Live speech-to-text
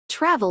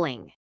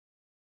Traveling.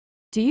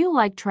 Do you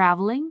like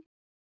traveling?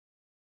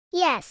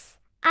 Yes,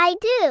 I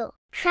do.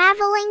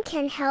 Traveling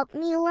can help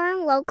me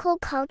learn local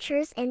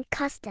cultures and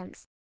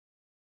customs.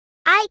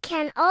 I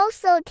can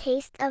also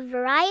taste a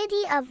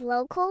variety of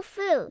local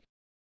food.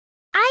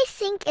 I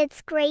think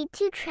it's great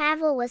to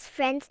travel with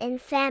friends and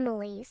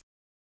families.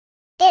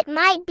 It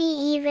might be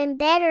even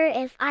better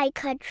if I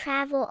could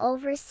travel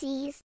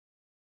overseas.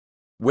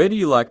 Where do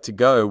you like to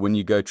go when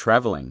you go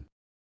traveling?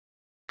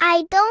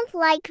 I don't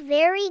like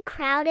very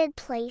crowded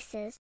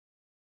places.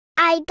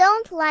 I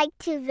don't like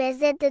to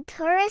visit the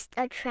tourist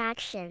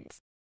attractions.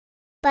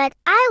 But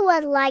I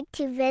would like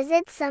to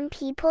visit some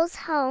people's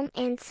home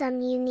and some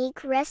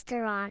unique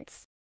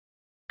restaurants.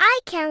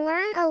 I can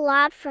learn a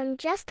lot from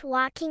just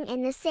walking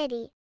in the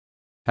city.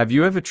 Have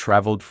you ever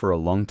traveled for a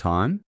long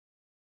time?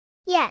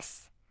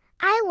 Yes,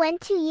 I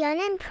went to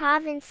Yunnan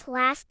province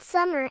last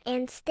summer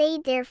and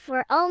stayed there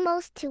for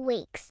almost 2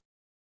 weeks.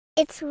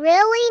 It's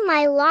really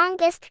my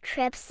longest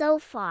trip so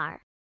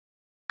far.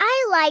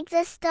 I like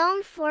the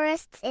stone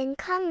forests in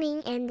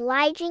Kunming and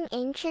Lijiang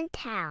ancient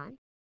town.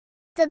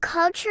 The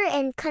culture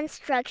and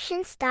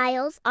construction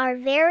styles are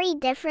very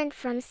different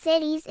from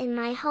cities in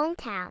my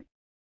hometown.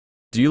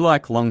 Do you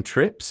like long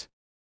trips?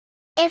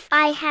 If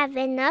I have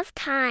enough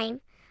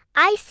time,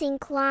 I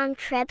think long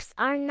trips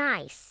are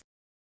nice.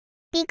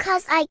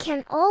 Because I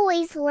can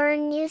always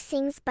learn new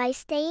things by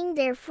staying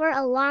there for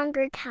a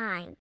longer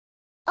time.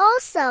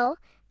 Also,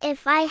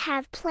 if I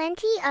have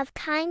plenty of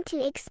time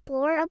to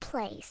explore a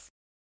place,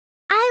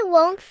 I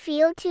won't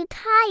feel too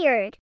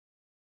tired.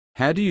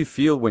 How do you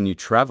feel when you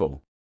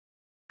travel?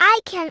 I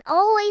can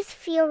always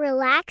feel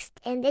relaxed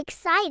and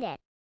excited.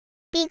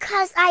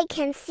 Because I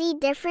can see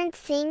different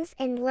things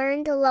and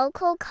learn the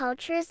local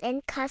cultures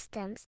and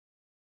customs.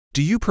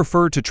 Do you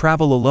prefer to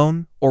travel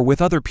alone or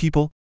with other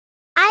people?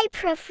 I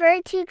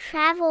prefer to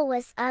travel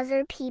with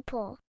other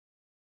people.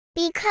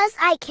 Because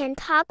I can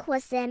talk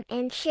with them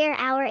and share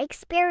our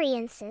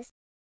experiences.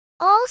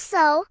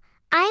 Also,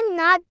 I'm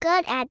not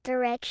good at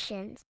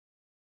directions.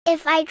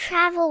 If I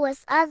travel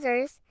with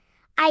others,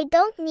 I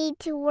don't need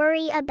to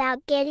worry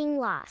about getting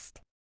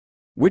lost.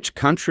 Which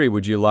country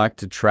would you like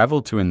to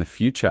travel to in the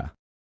future?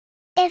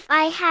 If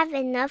I have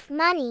enough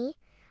money,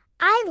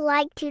 I'd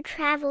like to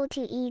travel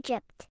to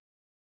Egypt.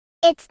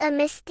 It's a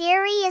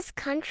mysterious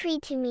country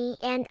to me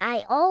and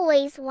I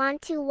always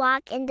want to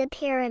walk in the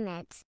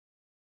pyramids.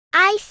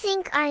 I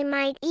think I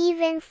might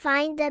even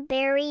find the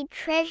buried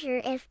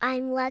treasure if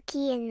I'm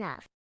lucky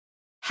enough.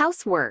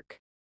 Housework.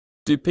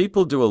 Do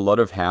people do a lot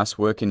of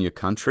housework in your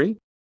country?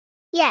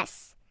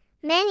 Yes,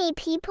 many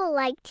people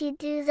like to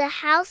do the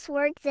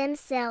housework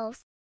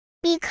themselves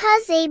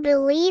because they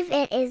believe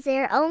it is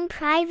their own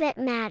private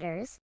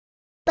matters.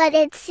 But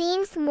it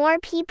seems more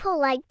people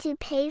like to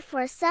pay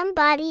for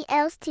somebody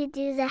else to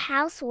do the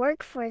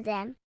housework for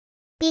them.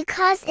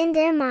 Because in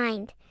their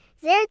mind,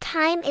 their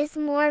time is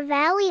more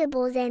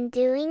valuable than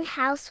doing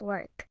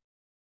housework.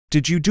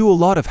 Did you do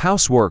a lot of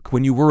housework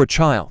when you were a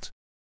child?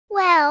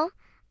 Well,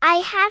 I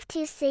have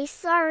to say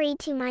sorry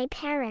to my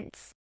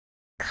parents.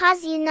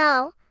 'Cause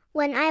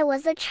when I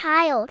was a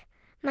child,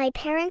 my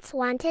parents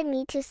wanted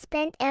me to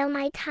spend all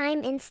my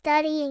time in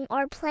studying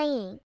or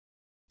playing.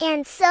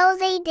 And so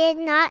they did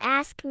not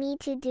ask me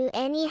to do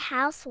any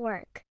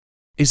housework.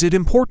 Is it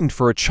important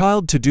for a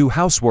child to do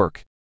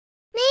housework?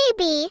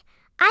 Maybe,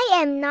 I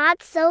am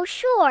not so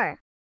sure.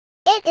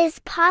 It is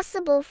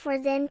possible for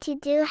them to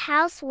do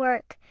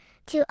housework,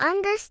 to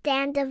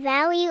understand the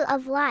value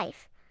of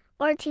life,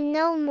 or to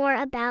know more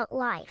about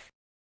life.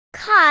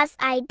 'Cause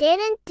I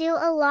didn't do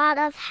a lot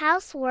of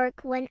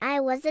housework when I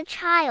was a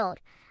child,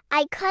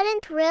 I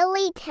couldn't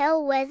really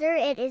tell whether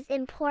it is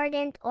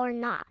important or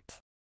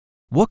not.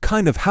 What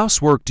kind of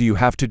housework do you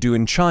have to do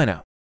in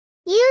China?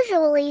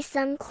 Usually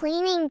some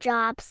cleaning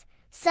jobs,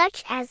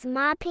 such as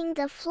mopping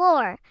the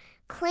floor,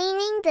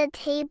 cleaning the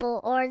table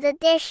or the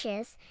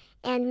dishes,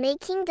 and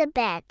making the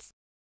beds.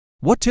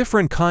 What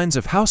different kinds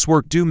of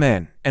housework do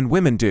men and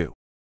women do?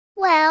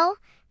 Well,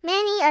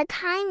 many a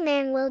time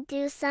men will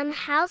do some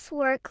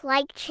housework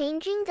like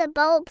changing the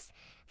bulbs,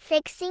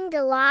 fixing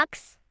the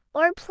locks,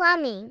 or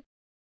plumbing.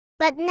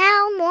 But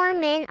now more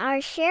men are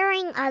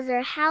sharing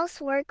other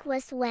housework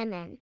with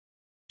women.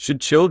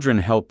 Should children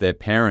help their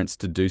parents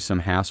to do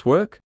some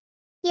housework?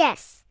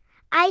 Yes,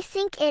 I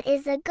think it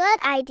is a good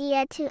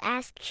idea to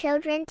ask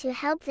children to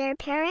help their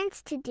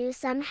parents to do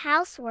some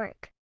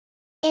housework.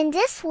 In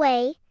this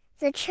way,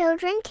 the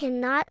children can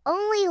not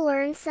only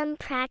learn some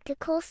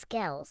practical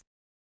skills,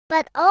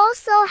 but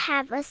also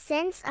have a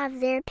sense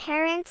of their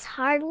parents'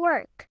 hard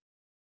work.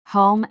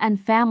 Home and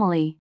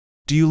family.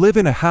 Do you live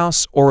in a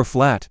house or a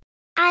flat?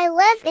 I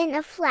live in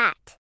a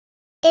flat.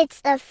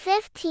 It's a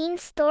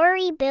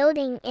 15-story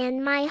building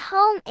and my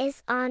home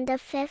is on the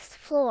 5th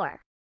floor.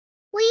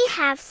 We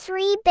have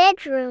 3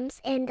 bedrooms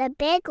and a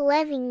big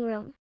living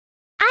room.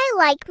 I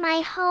like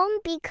my home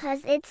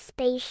because it's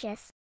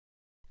spacious.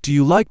 Do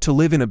you like to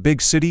live in a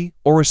big city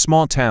or a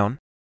small town?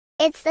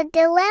 It's a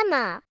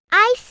dilemma.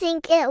 I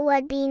think it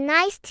would be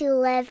nice to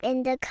live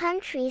in the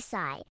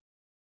countryside.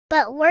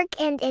 but work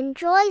and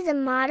enjoy the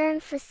modern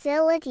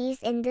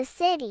facilities in the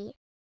city.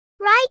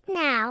 Right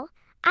now,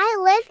 I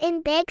live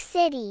in big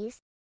cities.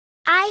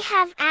 I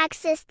have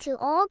access to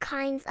all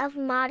kinds of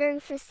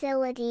modern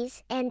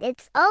facilities, and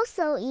it's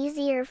also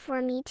easier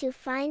for me to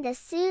find a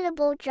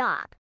suitable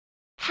job.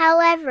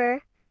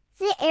 However,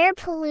 the air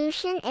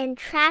pollution and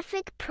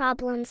traffic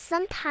problems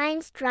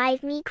sometimes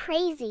drive me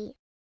crazy.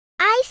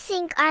 I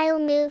think I'll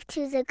move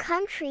to the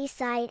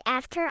countryside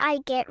after I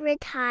get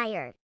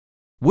retired.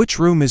 Which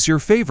room is your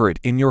favorite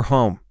in your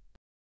home?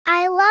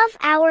 I love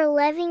our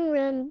living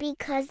room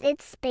because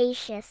it's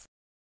spacious.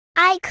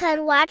 I could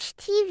watch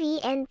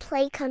TV and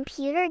play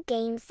computer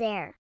games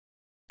there.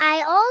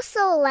 I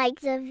also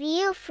like the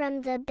view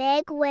from the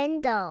big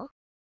window.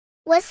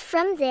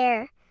 From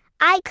there,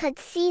 I could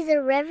see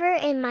the river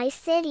in my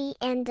city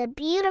and the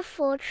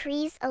beautiful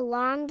trees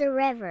along the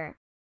river.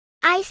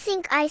 I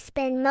think I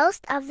spend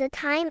most of the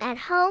time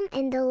at home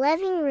in the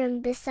living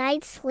room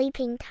besides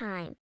sleeping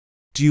time.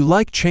 Do you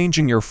like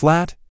changing your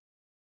flat?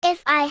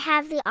 If I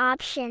have the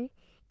option,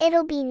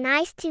 it'll be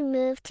nice to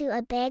move to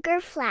a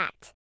bigger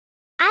flat.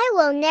 I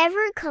will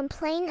never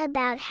complain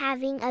about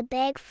having a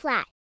big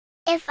flat.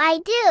 If I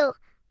do,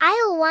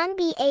 I'll want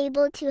to be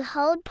able to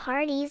hold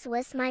parties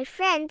with my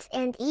friends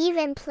and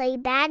even play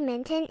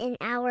badminton in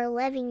our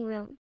living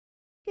room.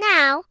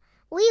 Now,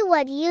 we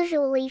would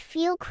usually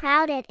feel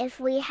crowded if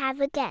we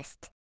have a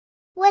guest.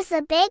 With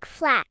a big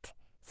flat,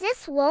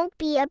 this won't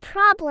be a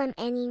problem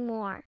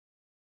anymore.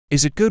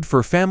 Is it good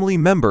for family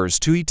members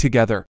to eat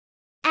together?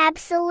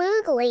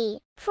 Absolutely.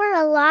 For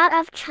a lot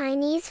of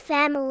Chinese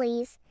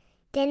families,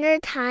 dinner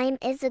time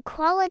is a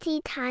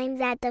quality time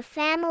that the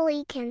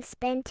family can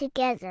spend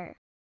together.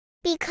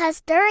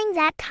 Because during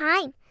that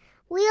time,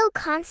 we'll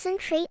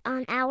concentrate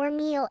on our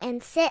meal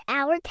and set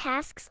our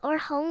tasks or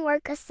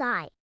homework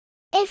aside.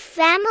 If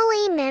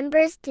family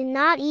members do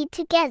not eat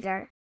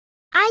together,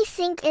 I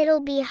think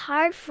it'll be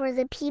hard for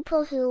the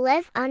people who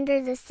live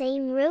under the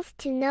same roof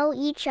to know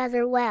each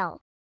other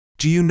well.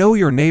 Do you know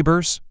your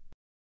neighbors?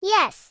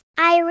 Yes,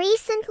 I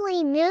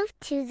recently moved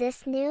to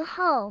this new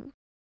home,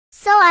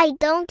 so I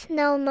don't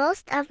know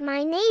most of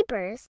my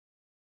neighbors.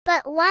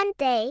 But one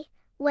day,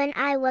 when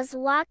I was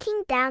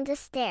walking down the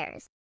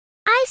stairs,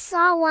 I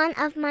saw one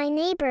of my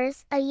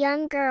neighbors, a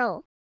young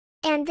girl.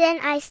 And then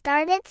I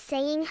started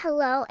saying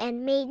hello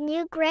and made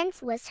new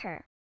friends with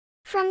her.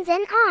 From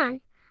then on,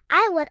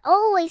 I would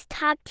always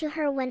talk to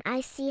her when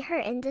I see her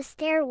in the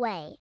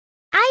stairway.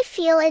 I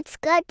feel it's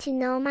good to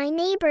know my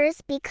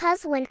neighbors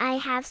because when I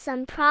have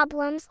some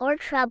problems or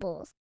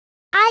troubles,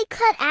 I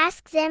could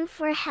ask them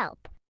for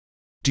help.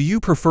 Do you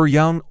prefer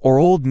young or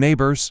old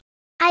neighbors?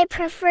 I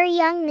prefer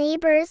young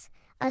neighbors,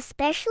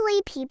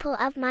 especially people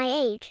of my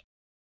age,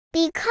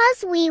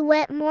 because we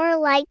were more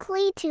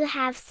likely to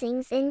have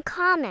things in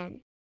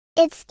common.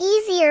 It's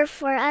easier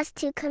for us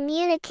to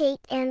communicate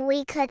and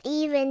we could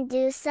even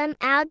do some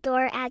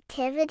outdoor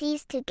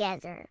activities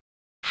together.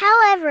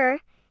 However,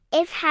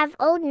 if have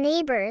old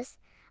neighbors,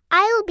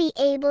 I'll be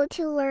able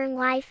to learn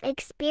life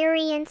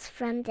experience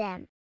from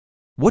them.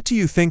 What do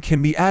you think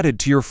can be added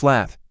to your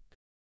flat?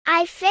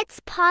 If it's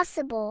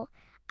possible,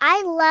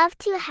 I'd love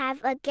to have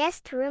a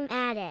guest room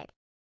added.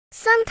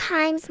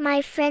 Sometimes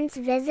my friends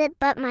visit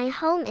but my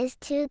home is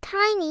too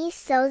tiny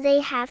so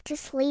they have to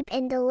sleep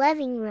in the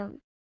living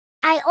room.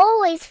 I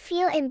always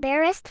feel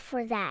embarrassed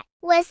for that.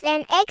 With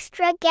an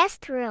extra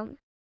guest room,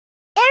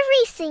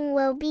 everything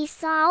will be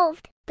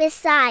solved.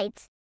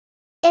 Besides,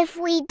 if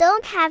we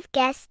don't have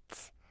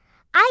guests,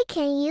 I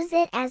can use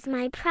it as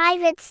my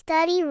private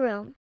study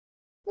room,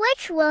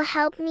 which will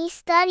help me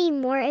study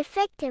more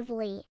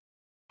effectively.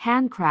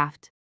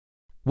 Handcraft.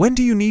 When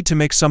do you need to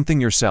make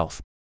something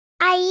yourself?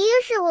 I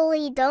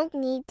usually don't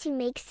need to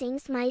make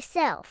things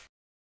myself,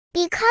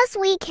 because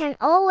we can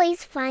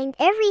always find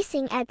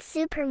everything at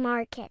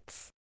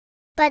supermarkets.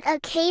 But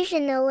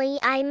occasionally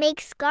I make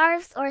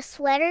scarves or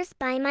sweaters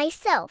by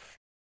myself.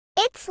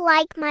 It's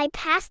like my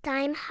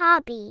pastime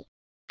hobby.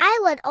 I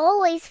would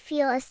always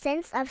feel a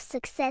sense of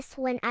success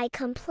when I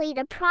complete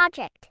a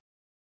project.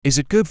 Is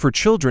it good for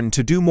children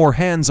to do more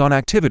hands-on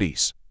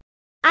activities?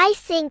 I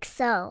think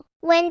so.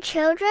 When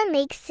children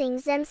make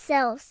things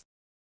themselves,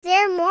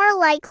 they're more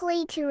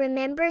likely to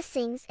remember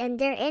things and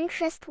their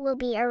interest will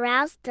be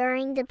aroused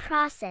during the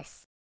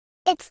process.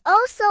 It's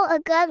also a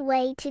good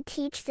way to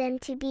teach them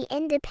to be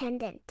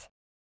independent.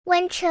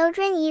 When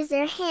children use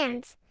their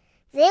hands,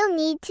 they'll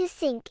need to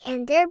think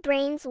and their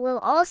brains will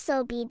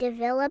also be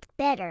developed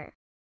better.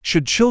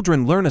 Should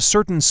children learn a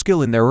certain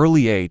skill in their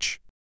early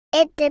age?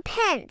 It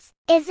depends.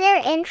 If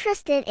they're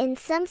interested in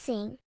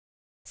something,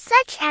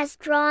 such as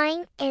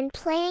drawing and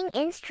playing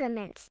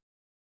instruments,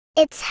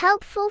 it's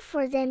helpful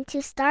for them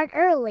to start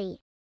early.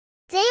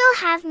 They'll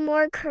have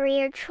more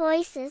career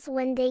choices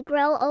when they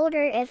grow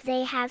older if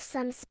they have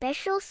some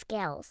special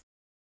skills.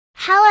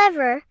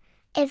 However,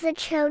 if the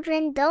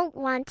children don't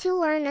want to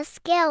learn a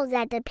skill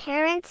that the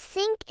parents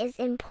think is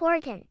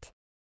important,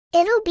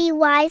 it'll be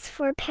wise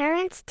for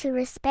parents to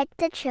respect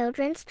the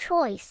children's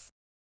choice.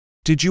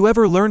 Did you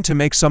ever learn to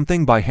make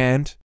something by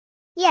hand?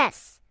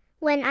 Yes,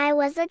 when I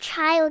was a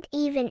child,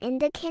 even in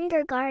the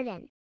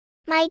kindergarten.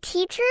 My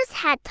teachers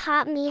had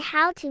taught me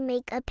how to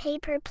make a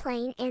paper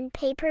plane and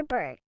paper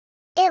bird.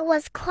 It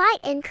was quite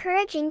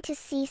encouraging to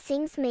see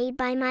things made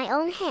by my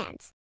own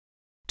hands.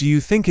 Do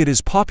you think it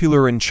is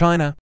popular in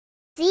China?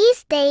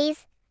 These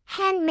days,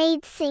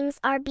 handmade things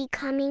are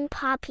becoming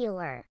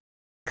popular.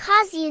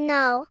 'Cause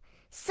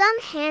some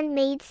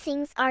handmade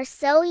things are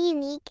so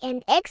unique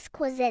and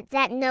exquisite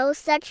that no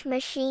such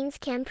machines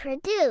can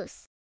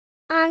produce.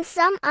 On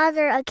some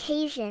other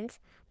occasions,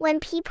 when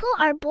people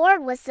are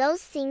bored with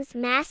those things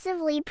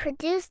massively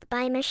produced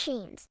by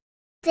machines,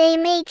 they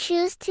may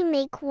choose to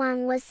make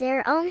one with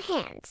their own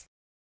hands.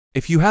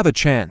 If you have a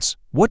chance,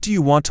 what do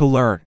you want to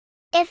learn?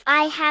 If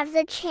I have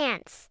the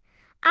chance,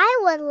 I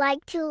would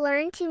like to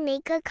learn to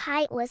make a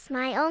kite with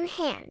my own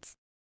hands.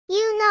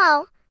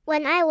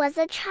 When I was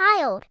a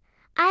child,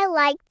 I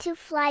liked to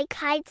fly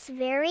kites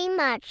very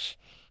much,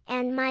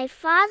 and my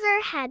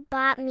father had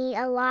bought me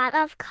a lot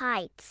of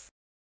kites.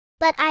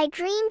 But I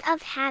dreamed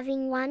of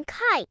having one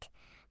kite,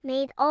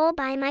 made all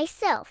by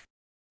myself,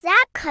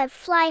 that could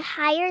fly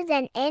higher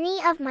than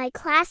any of my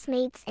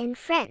classmates and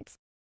friends.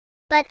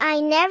 But I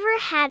never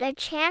had a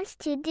chance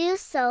to do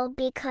so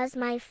because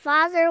my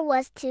father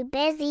was too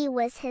busy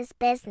with his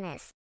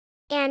business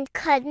and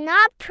could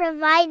not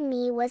provide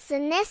me with the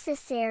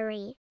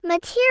necessary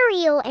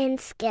material and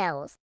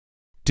skills.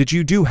 Did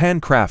you do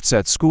handcrafts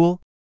at school?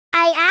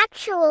 I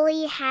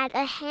actually had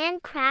a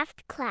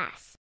handcraft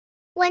class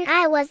when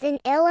I was in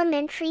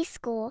elementary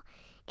school,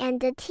 and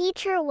the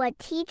teacher would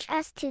teach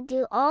us to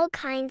do all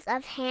kinds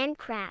of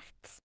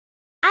handcrafts.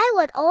 I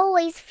would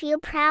always feel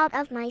proud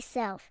of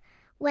myself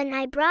when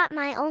I brought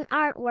my own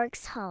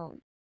artworks home.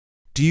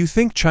 Do you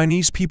think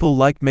Chinese people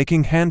like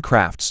making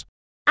handcrafts?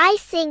 I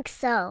think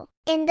so.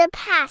 In the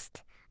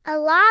past, a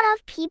lot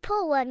of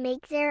people would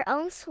make their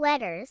own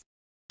sweaters,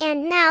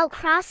 and now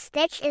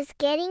cross-stitch is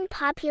getting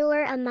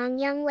popular among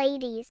young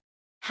ladies.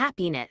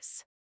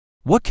 Happiness.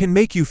 What can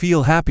make you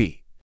feel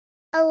happy?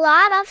 A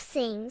lot of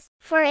things.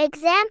 For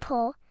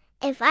example,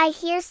 if I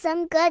hear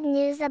some good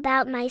news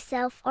about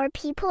myself or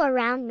people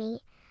around me,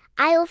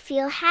 I'll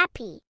feel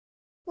happy.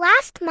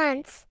 Last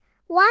month,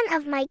 one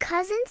of my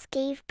cousins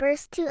gave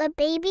birth to a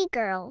baby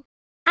girl.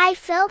 I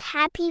felt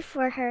happy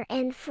for her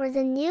and for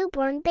the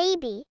newborn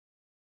baby.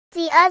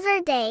 The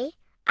other day,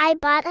 I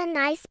bought a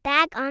nice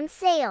bag on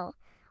sale,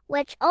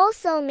 which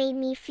also made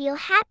me feel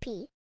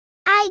happy.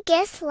 I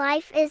guess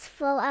life is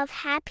full of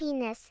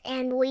happiness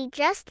and we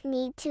just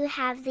need to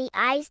have the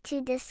eyes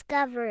to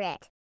discover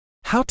it.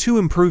 How to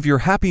improve your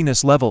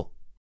happiness level?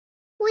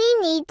 We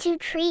need to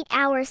treat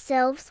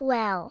ourselves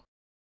well.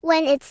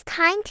 When it's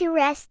time to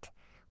rest,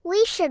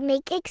 we should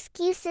make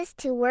excuses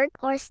to work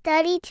or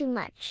study too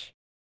much.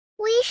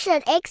 We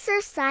should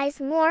exercise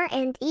more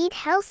and eat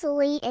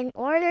healthily in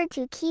order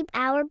to keep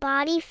our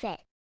body fit.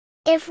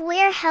 If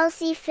we're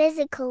healthy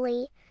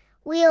physically,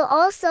 we'll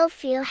also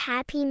feel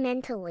happy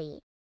mentally.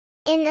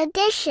 In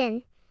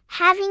addition,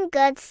 having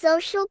good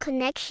social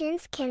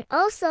connections can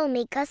also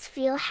make us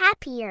feel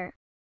happier.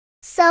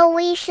 So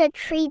we should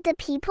treat the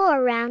people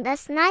around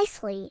us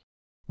nicely.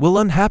 Will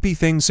unhappy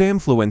things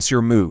influence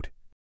your mood?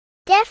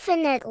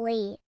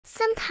 Definitely.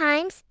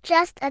 Sometimes,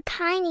 just a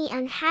tiny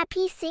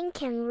unhappy thing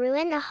can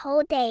ruin a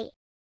whole day.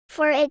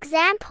 For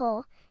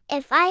example,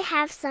 if I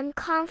have some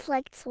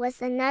conflicts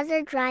with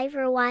another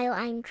driver while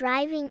I'm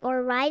driving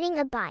or riding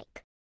a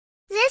bike,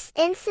 this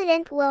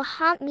incident will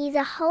haunt me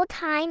the whole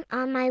time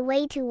on my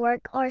way to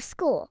work or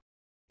school.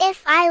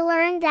 If I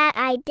learn that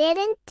I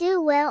didn't do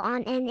well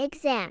on an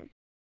exam,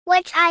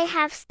 which I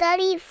have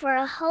studied for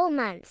a whole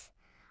month,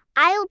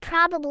 I'll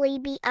probably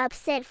be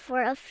upset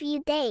for a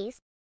few days.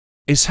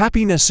 Is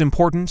happiness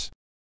important?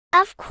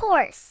 Of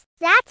course,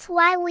 that's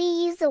why we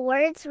use the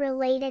words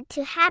related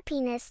to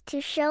happiness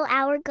to show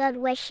our good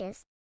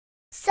wishes,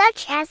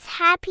 such as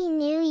Happy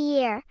New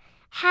Year,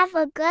 have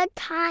a good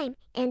time,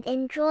 and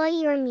enjoy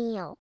your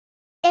meal.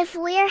 If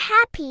we're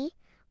happy,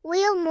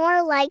 we're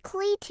more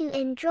likely to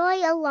enjoy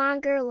a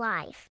longer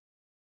life.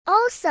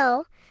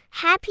 Also,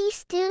 happy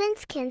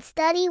students can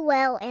study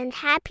well and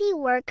happy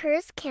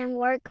workers can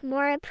work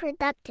more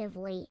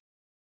productively.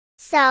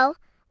 So,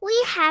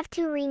 we have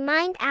to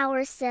remind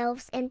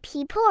ourselves and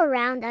people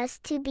around us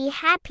to be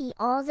happy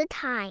all the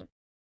time.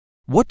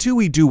 What do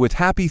we do with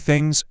happy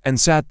things and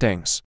sad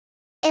things?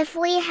 If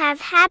we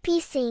have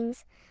happy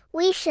things,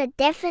 we should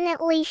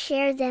definitely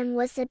share them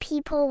with the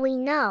people we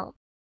know.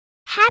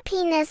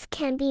 Happiness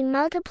can be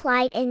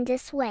multiplied in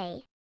this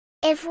way.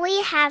 If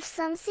we have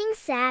something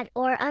sad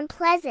or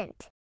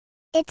unpleasant,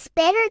 it's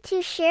better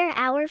to share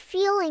our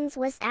feelings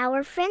with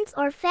our friends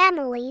or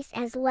families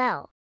as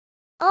well.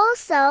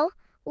 Also,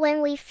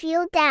 when we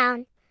feel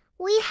down,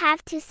 we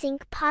have to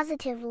think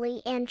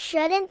positively and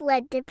shouldn't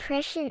let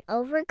depression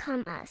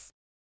overcome us.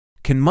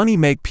 Can money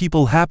make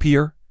people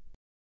happier?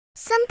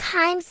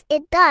 Sometimes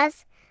it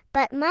does,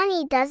 but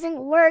money doesn't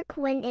work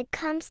when it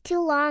comes to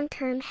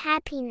long-term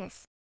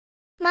happiness.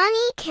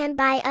 Money can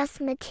buy us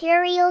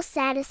material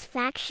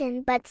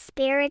satisfaction, but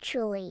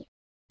spiritually,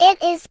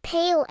 it is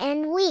pale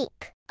and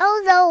weak.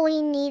 Although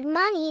we need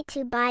money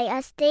to buy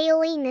us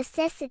daily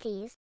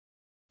necessities,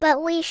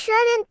 but we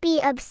shouldn't be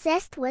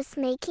obsessed with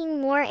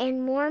making more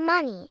and more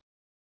money,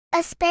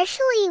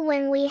 especially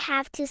when we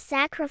have to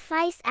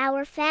sacrifice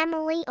our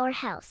family or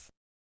health.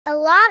 A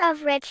lot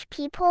of rich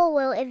people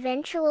will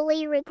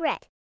eventually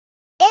regret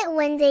it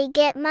when they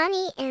get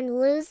money and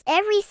lose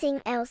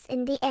everything else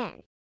in the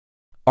end.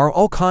 Are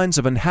all kinds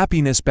of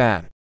unhappiness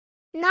bad?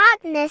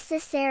 Not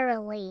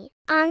necessarily.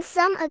 On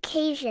some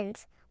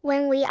occasions,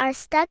 when we are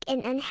stuck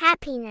in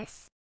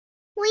unhappiness,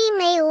 we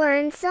may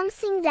learn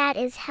something that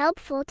is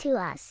helpful to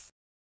us,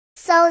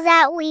 so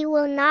that we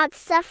will not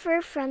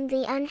suffer from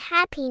the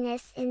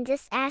unhappiness in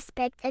this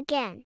aspect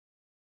again.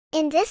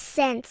 In this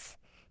sense,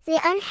 the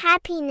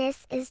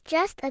unhappiness is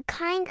just a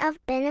kind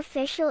of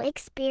beneficial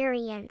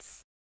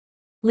experience.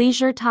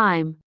 Leisure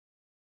time.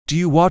 Do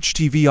you watch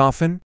TV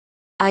often?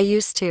 I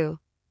used to,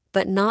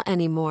 but not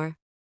anymore.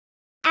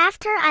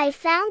 After I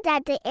found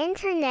that the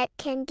internet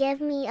can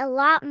give me a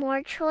lot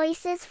more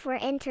choices for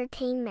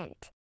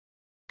entertainment,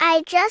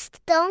 I just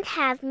don't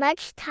have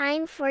much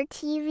time for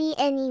TV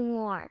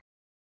anymore.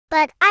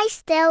 But I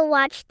still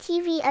watch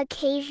TV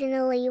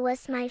occasionally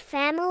with my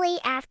family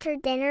after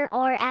dinner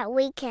or at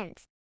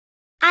weekends.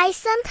 I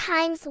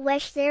sometimes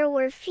wish there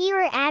were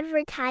fewer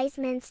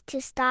advertisements to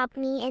stop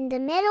me in the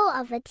middle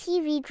of a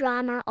TV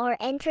drama or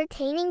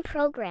entertaining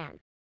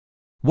program.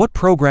 What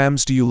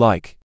programs do you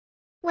like?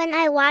 When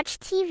I watch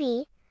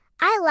TV,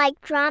 I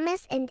like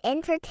dramas and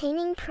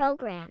entertaining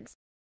programs.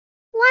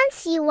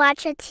 Once you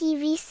watch a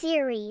TV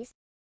series,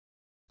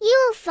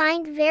 you'll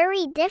find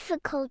very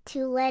difficult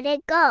to let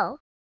it go.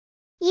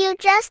 You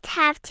just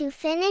have to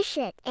finish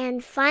it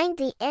and find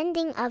the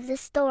ending of the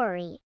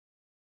story.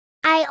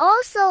 I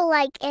also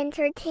like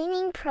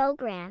entertaining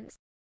programs,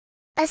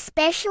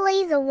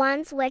 especially the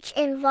ones which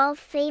involve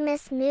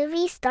famous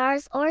movie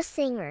stars or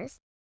singers.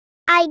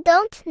 I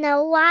don't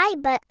know why,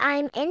 but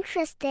I'm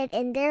interested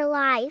in their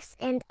lives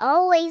and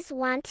always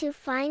want to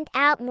find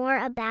out more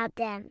about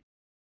them.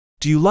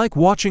 Do you like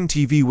watching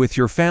TV with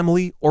your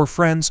family or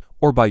friends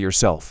or by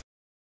yourself?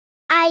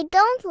 I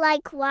don't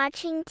like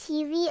watching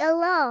TV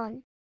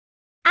alone.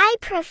 I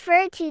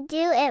prefer to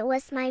do it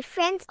with my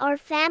friends or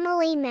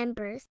family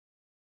members.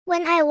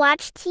 When I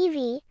watch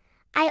TV,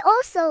 I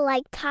also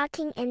like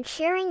talking and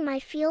sharing my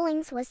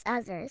feelings with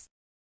others.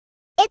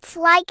 It's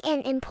like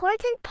an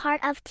important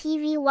part of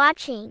TV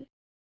watching.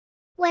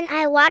 When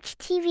I watch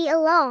TV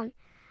alone,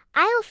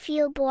 I'll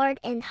feel bored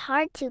and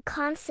hard to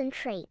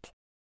concentrate.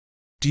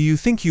 Do you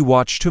think you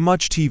watched too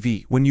much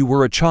TV when you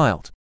were a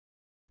child?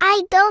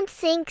 I don't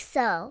think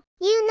so.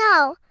 You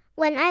know,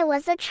 when I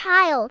was a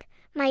child,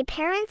 my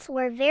parents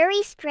were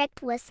very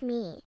strict with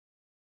me.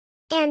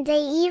 And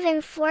they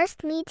even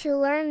forced me to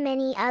learn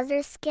many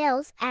other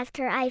skills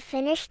after I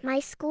finished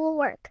my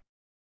schoolwork.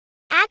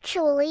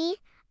 Actually,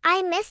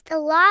 I missed a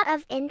lot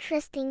of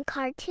interesting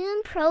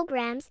cartoon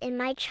programs in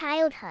my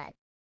childhood.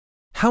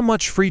 How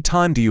much free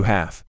time do you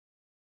have?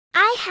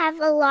 I have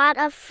a lot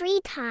of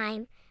free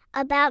time,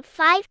 about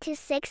 5 to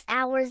 6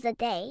 hours a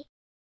day.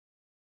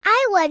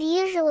 I would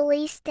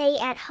usually stay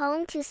at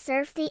home to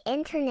surf the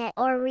internet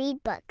or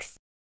read books.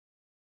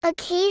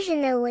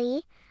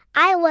 Occasionally,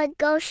 I would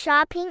go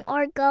shopping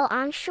or go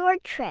on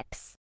short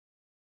trips.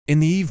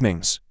 In the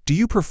evenings, do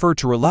you prefer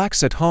to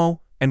relax at home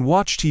and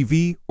watch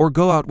TV or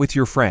go out with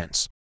your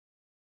friends?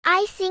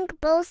 I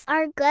think both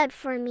are good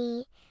for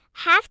me.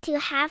 Half to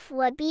half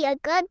would be a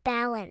good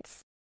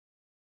balance.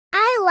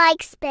 I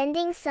like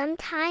spending some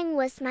time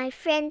with my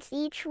friends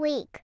each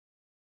week,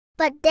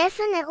 but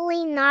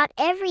definitely not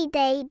every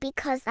day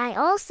because I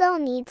also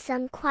need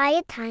some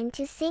quiet time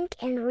to think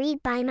and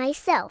read by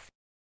myself.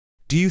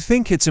 Do you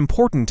think it's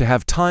important to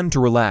have time to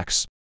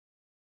relax?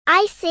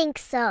 I think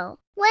so.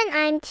 When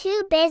I'm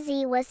too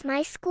busy with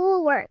my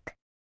schoolwork,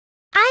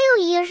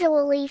 I'll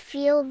usually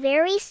feel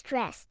very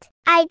stressed.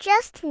 I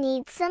just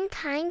need some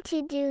time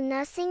to do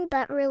nothing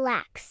but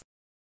relax.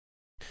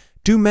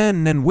 Do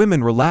men and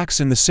women relax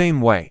in the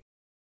same way?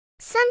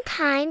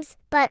 Sometimes,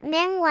 but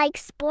men like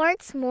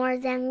sports more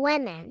than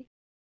women.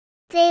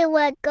 They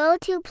would go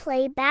to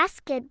play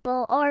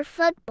basketball or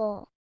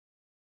football.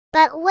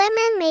 But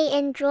women may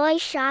enjoy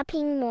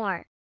shopping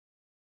more.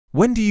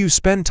 When do you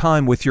spend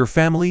time with your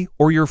family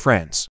or your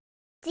friends?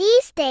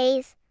 These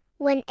days,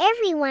 when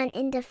everyone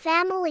in the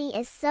family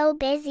is so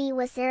busy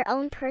with their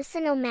own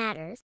personal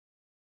matters,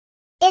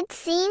 it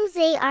seems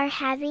they are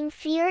having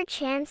fewer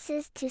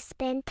chances to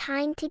spend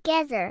time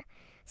together.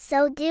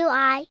 So do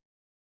I.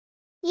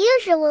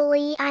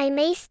 Usually I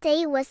may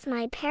stay with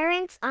my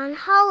parents on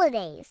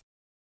holidays,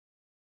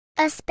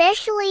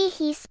 especially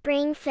the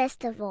Spring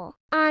Festival.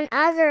 On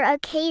other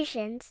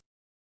occasions,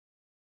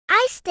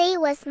 I stay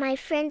with my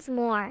friends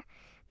more,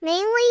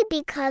 mainly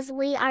because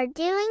we are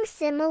doing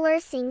similar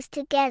things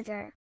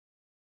together.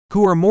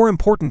 Who are more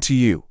important to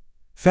you,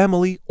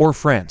 family or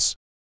friends?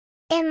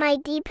 In my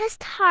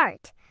deepest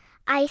heart,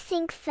 I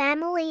think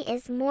family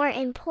is more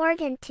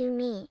important to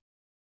me.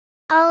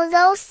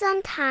 Although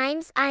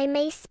sometimes I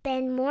may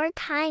spend more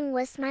time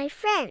with my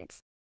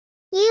friends.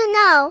 You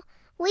know,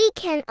 We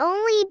can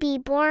only be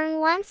born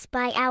once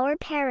by our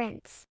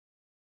parents.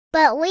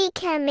 But we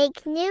can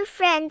make new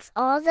friends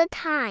all the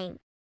time.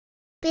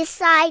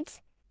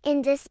 Besides,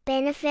 in this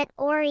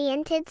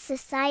benefit-oriented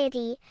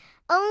society,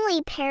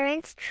 only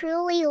parents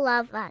truly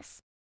love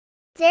us.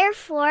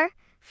 Therefore,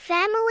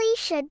 family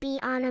should be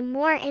on a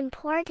more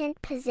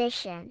important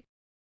position.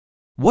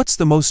 What's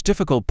the most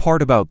difficult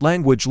part about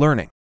language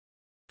learning?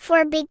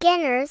 For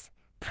beginners,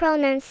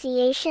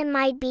 pronunciation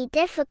might be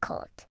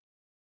difficult.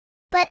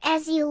 But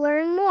as you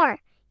learn more,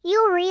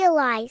 you'll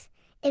realize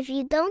if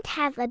you don't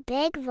have a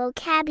big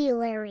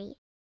vocabulary,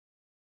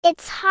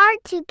 it's hard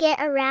to get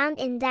around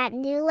in that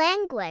new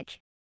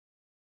language.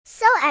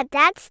 So at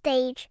that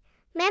stage,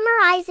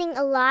 memorizing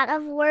a lot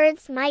of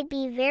words might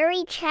be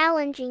very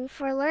challenging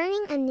for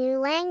learning a new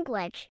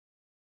language.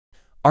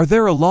 Are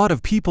there a lot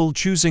of people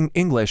choosing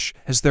English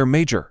as their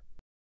major?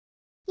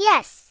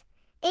 Yes,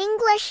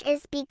 English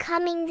is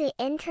becoming the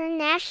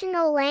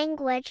international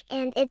language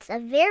and it's a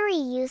very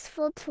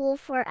useful tool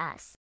for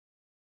us.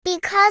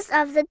 Because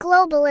of the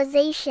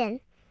globalization,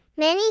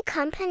 many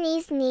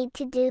companies need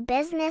to do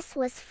business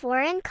with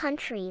foreign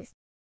countries.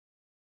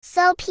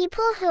 So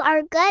people who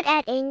are good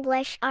at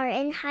English are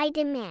in high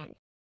demand.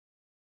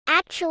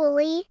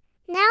 Actually,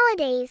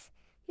 nowadays,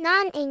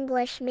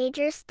 non-English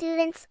major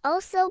students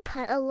also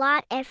put a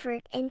lot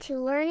effort into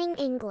learning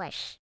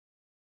English.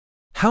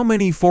 How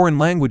many foreign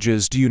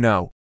languages do you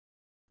know?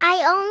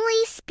 I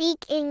only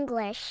speak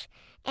English,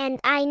 and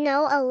I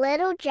know a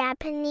little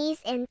Japanese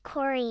and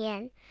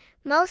Korean,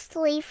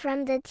 mostly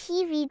from the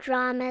TV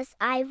dramas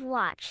I've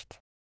watched.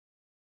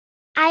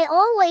 I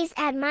always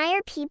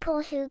admire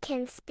people who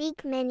can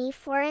speak many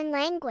foreign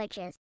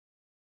languages.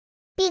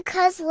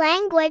 Because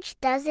language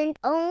doesn't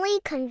only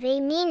convey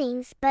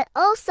meanings but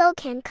also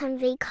can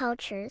convey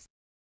cultures.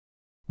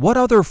 What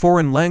other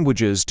foreign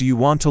languages do you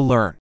want to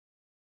learn?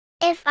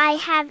 If I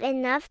have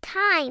enough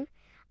time,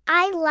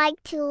 I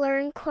like to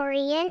learn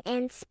Korean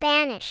and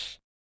Spanish.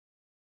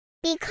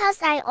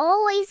 Because I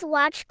always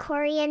watch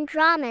Korean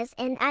dramas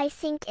and I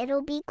think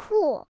it'll be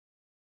cool.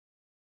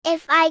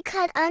 If I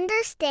could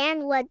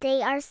understand what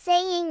they are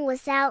saying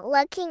without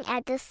looking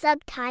at the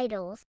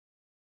subtitles.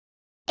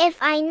 If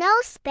I know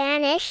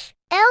Spanish,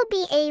 I'll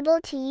be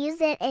able to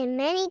use it in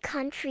many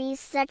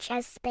countries such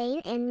as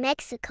Spain and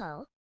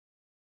Mexico.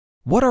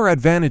 What are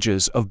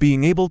advantages of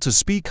being able to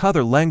speak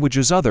other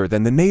languages other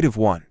than the native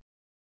one?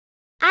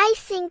 I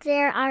think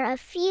there are a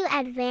few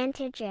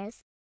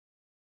advantages.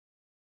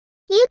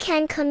 You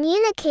can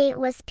communicate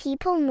with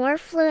people more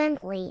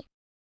fluently.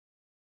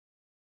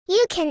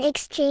 You can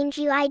exchange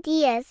your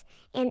ideas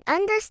and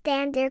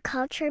understand their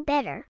culture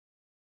better.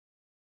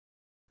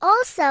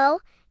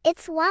 Also,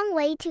 it's one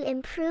way to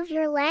improve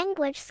your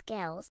language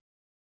skills.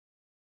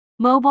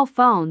 Mobile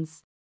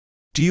phones.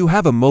 Do you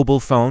have a mobile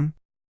phone?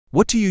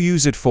 What do you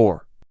use it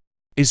for?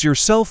 Is your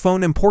cell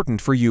phone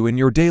important for you in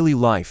your daily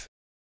life?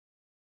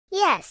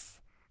 Yes,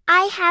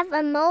 I have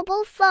a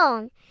mobile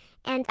phone,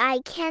 and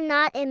I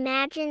cannot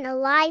imagine a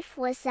life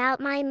without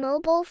my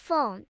mobile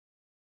phone.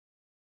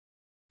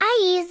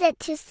 I use it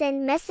to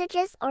send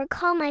messages or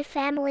call my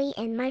family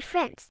and my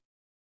friends.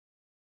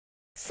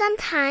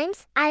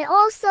 Sometimes I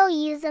also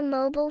use a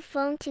mobile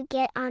phone to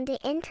get on the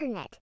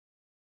internet.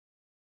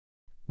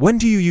 When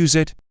do you use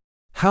it?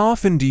 How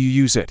often do you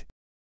use it?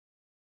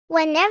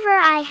 Whenever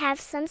I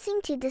have something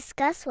to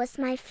discuss with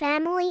my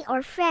family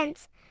or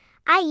friends,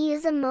 I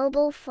use a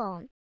mobile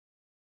phone.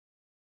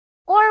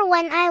 Or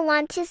when I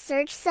want to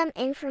search some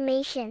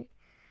information,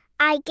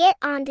 I get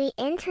on the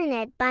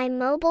internet by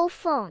mobile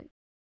phone.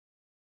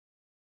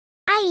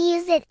 I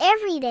use it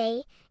every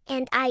day,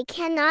 and I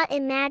cannot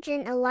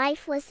imagine a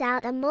life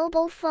without a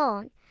mobile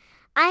phone.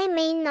 I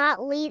may not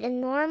lead a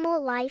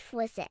normal life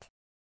with it.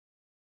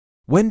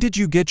 When did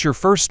you get your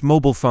first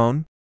mobile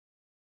phone?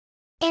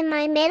 In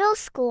my middle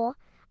school,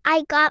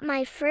 I got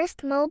my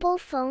first mobile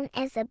phone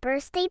as a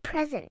birthday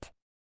present.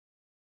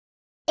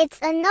 It's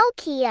a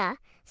Nokia,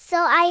 so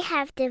I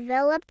have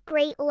developed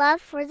great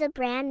love for the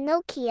brand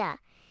Nokia,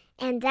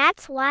 and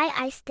that's why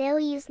I still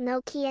use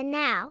Nokia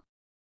now.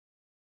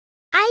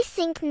 I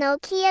think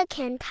Nokia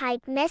can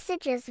type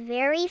messages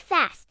very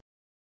fast.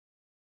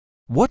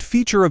 What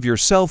feature of your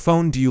cell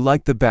phone do you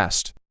like the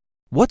best?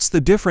 What's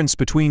the difference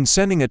between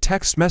sending a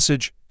text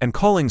message and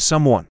calling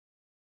someone?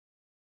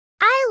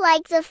 I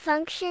like the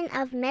function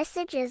of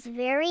messages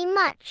very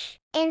much.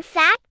 In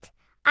fact,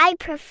 I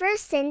prefer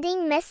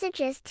sending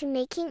messages to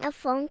making a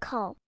phone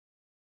call.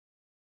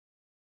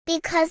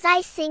 Because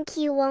I think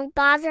you won't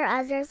bother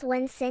others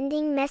when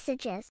sending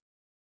messages.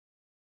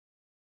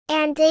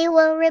 And they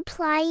will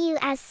reply you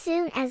as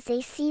soon as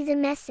they see the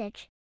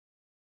message.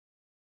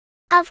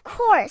 Of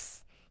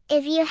course,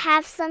 if you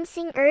have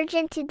something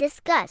urgent to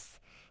discuss,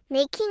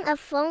 making a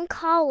phone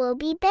call will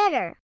be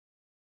better.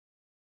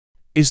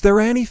 Is there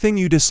anything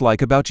you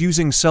dislike about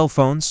using cell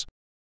phones?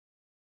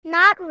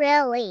 Not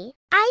really.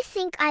 I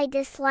think I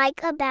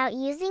dislike about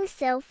using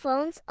cell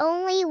phones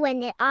only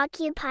when it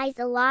occupies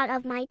a lot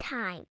of my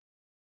time.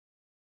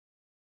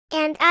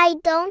 And I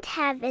don't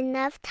have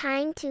enough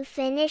time to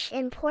finish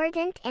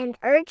important and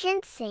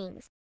urgent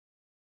things.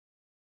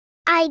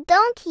 I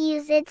don't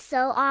use it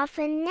so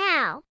often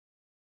now.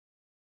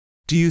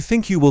 Do you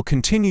think you will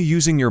continue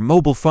using your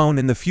mobile phone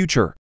in the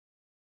future?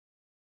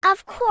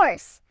 Of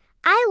course,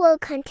 I will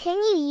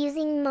continue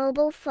using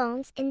mobile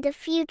phones in the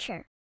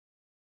future.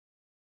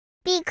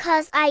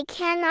 Because I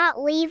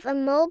cannot leave a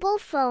mobile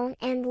phone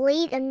and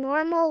lead a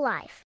normal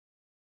life.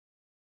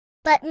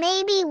 But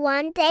maybe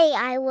one day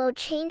I will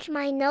change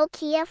my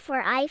Nokia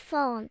for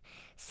iPhone,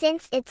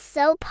 since it's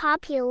so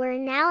popular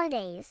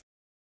nowadays.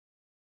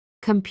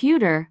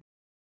 Computer.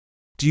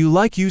 Do you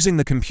like using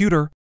the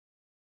computer?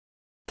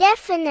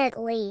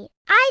 Definitely.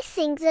 I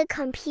think the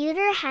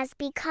computer has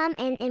become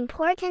an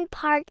important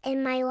part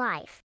in my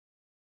life.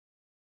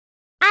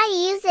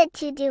 I use it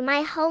to do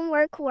my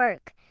homework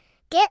work,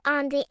 get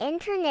on the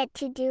internet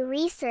to do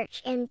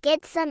research and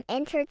get some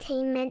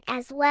entertainment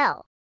as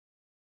well.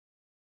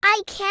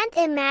 I can't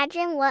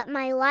imagine what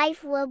my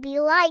life will be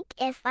like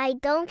if I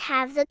don't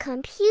have the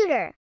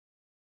computer.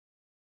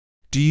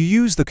 Do you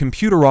use the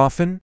computer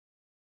often?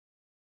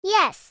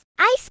 Yes,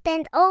 I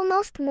spend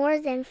almost more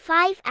than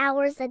 5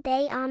 hours a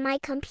day on my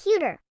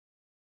computer.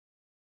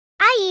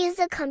 I use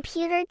a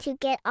computer to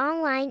get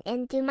online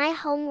and do my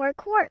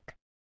homework work.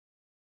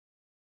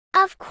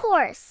 Of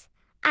course,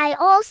 I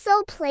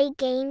also play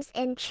games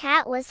and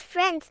chat with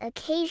friends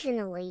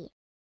occasionally.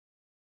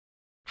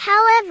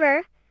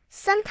 However,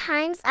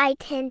 sometimes I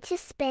tend to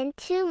spend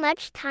too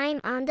much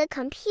time on the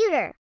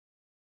computer,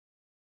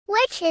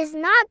 which is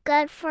not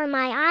good for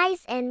my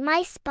eyes and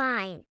my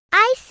spine.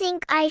 I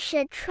think I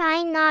should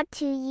try not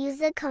to use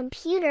a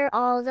computer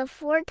all the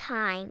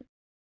time.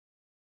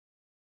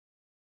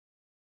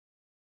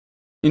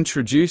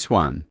 Introduce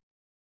one.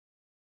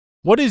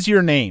 What is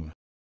your name?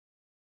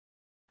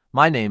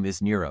 My name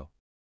is Nero.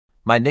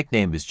 My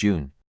nickname is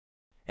June.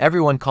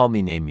 Everyone call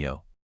me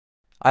Namio.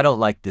 I don't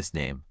like this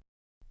name.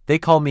 They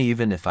call me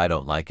even if I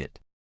don't like it.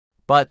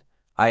 But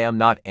I am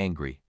not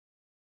angry.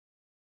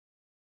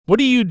 What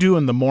do you do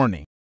in the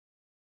morning?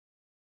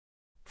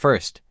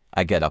 First,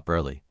 I get up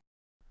early.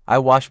 I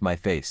wash my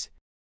face.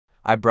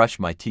 I brush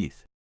my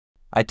teeth.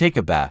 I take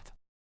a bath.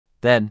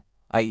 Then,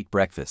 I eat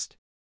breakfast.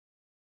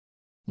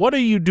 What are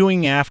you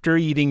doing after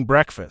eating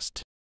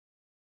breakfast?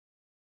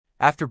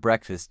 After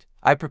breakfast,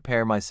 I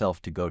prepare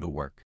myself to go to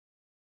work.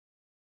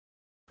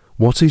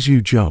 What is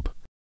your job?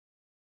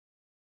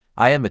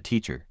 I am a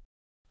teacher.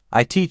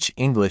 I teach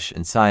English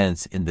and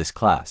science in this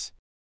class.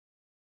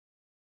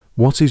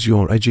 What is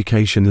your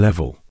education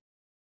level?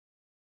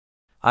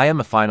 I am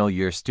a final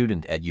year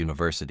student at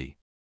university.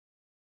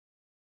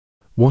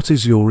 What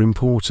is your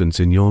importance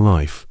in your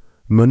life,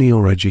 money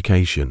or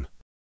education?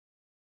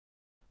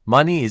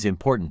 Money is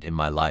important in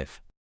my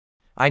life.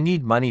 I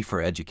need money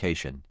for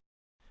education.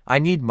 I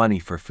need money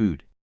for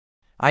food.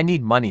 I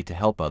need money to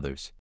help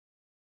others.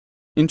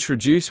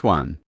 Introduce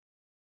one.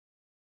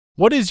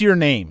 What is your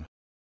name?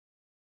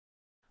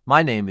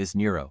 My name is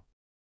Nero.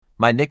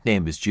 My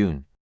nickname is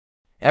June.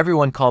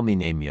 Everyone call me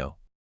Namio.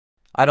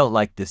 I don't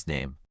like this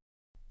name.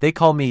 They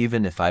call me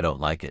even if I don't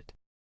like it.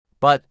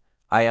 But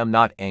I am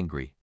not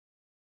angry.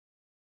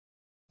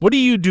 What do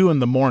you do in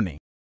the morning?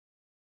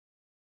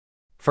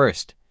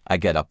 First, I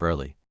get up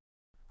early.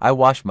 I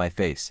wash my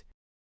face.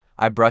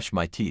 I brush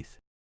my teeth.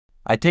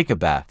 I take a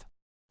bath.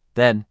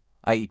 Then,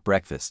 I eat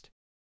breakfast.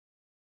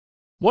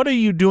 What are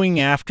you doing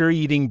after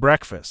eating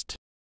breakfast?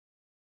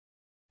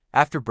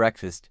 After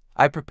breakfast,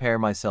 I prepare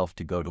myself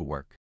to go to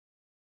work.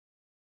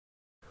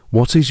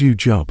 What is your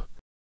job?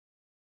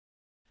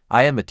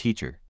 I am a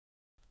teacher.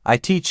 I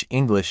teach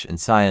English and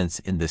science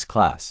in this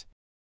class.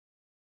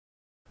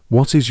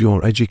 What is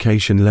your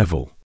education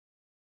level?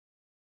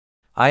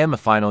 I am a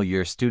final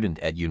year student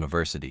at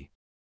university.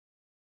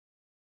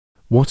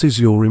 What is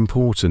your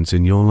importance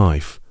in your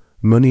life,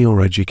 money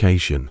or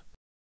education?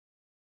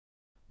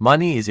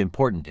 Money is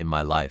important in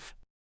my life.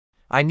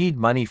 I need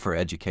money for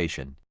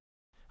education.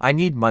 I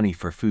need money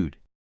for food.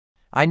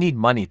 I need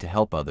money to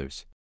help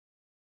others.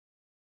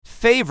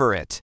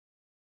 Favorite.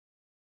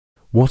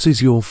 What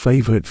is your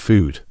favorite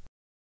food?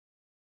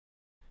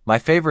 My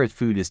favorite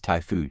food is Thai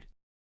food.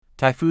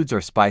 Thai foods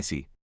are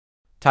spicy.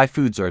 Thai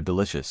foods are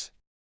delicious.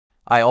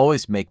 I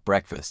always make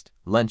breakfast,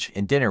 lunch,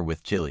 and dinner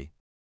with chili.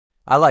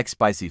 I like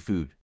spicy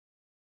food.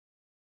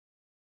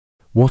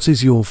 What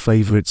is your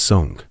favorite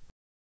song?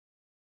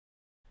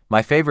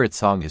 My favorite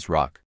song is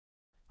rock.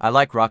 I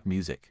like rock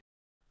music.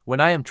 When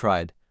I am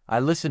tried, I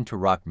listen to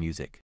rock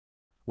music.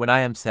 When I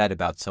am sad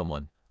about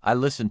someone, I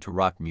listen to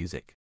rock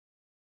music.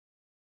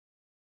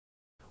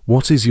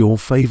 What is your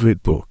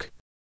favorite book?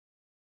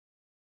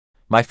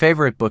 My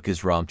favorite book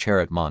is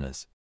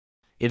Ramcharitmanas.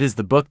 It is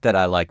the book that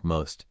I like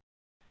most.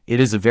 It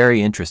is a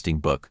very interesting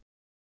book.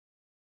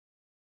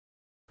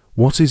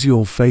 What is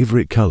your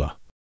favorite color?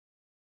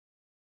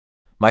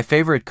 My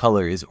favorite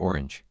color is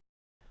orange.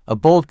 A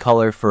bold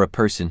color for a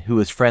person who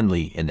is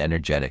friendly and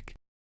energetic.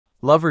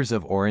 Lovers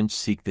of orange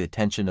seek the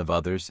attention of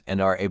others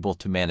and are able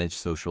to manage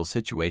social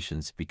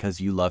situations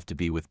because you love to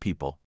be with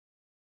people.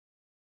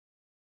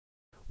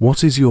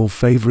 What is your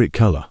favorite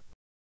color?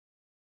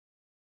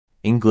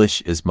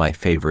 English is my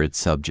favorite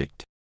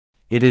subject.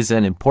 It is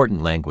an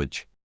important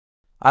language.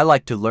 I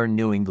like to learn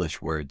new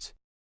English words.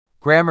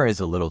 Grammar is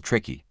a little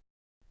tricky.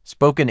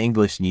 Spoken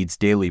English needs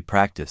daily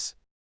practice.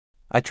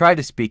 I try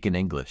to speak in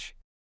English.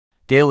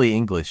 Daily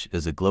English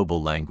is a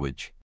global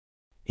language.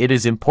 It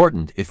is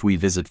important if we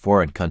visit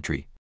foreign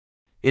country.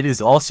 It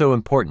is also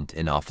important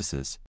in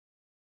offices.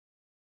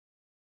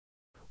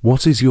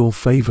 What is your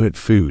favorite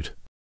food?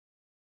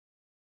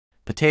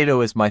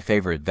 Potato is my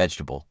favorite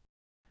vegetable.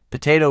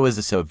 Potato is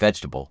a so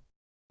vegetable.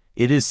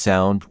 It is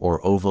sound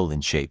or oval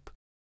in shape.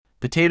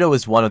 Potato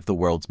is one of the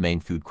world's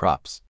main food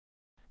crops.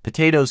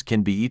 Potatoes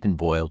can be eaten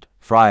boiled,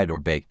 fried or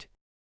baked.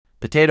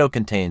 Potato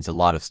contains a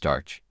lot of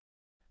starch.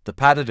 The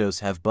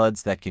potatoes have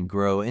buds that can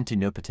grow into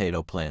new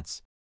potato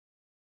plants.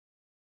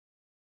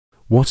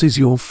 What is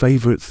your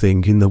favorite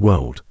thing in the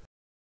world?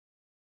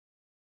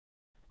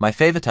 My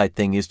favorite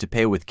thing is to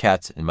play with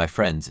cats and my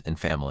friends and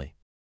family.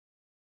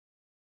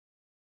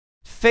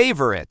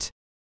 Favorite.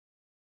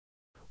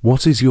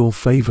 What is your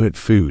favorite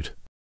food?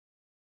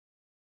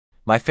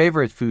 My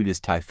favorite food is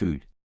Thai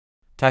food.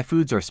 Thai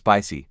foods are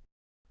spicy.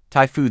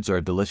 Thai foods are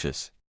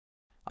delicious.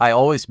 I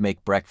always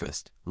make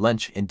breakfast,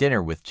 lunch, and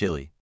dinner with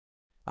chili.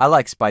 I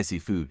like spicy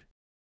food.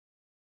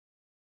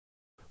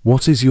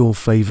 What is your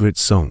favorite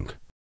song?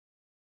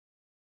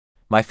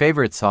 My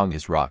favorite song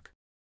is rock.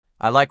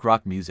 I like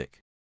rock music.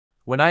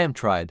 When I am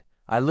tired,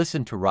 I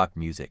listen to rock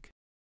music.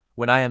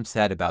 When I am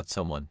sad about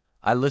someone,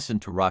 I listen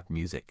to rock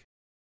music.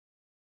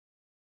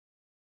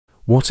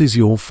 What is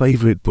your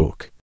favorite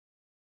book?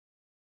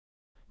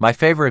 My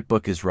favorite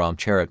book is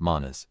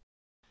Ramcharitmanas.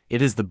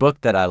 It is the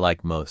book that I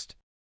like most.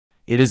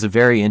 It is a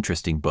very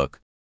interesting book.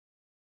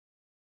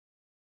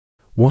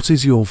 What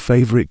is your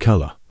favorite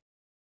color?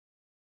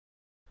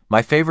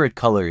 My favorite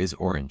color is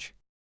orange.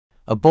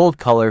 A bold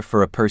color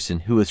for a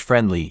person who is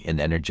friendly and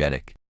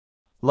energetic.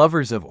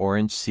 Lovers of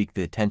orange seek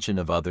the attention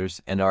of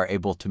others and are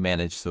able to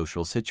manage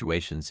social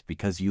situations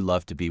because you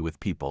love to be with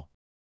people.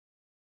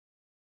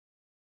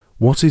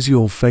 What is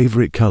your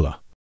favorite color?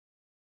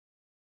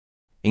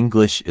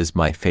 English is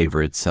my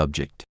favorite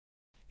subject.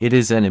 It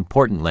is an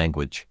important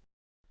language.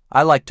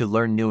 I like to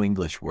learn new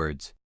English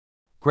words.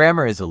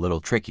 Grammar is a little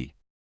tricky.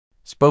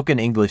 Spoken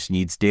English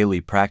needs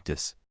daily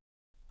practice.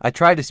 I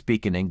try to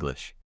speak in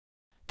English.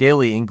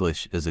 Daily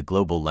English is a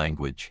global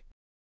language.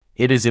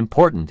 It is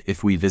important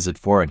if we visit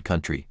foreign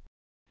country.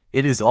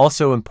 It is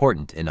also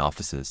important in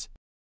offices.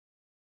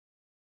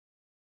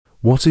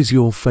 What is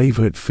your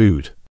favorite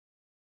food?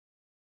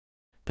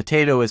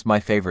 Potato is my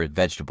favorite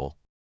vegetable.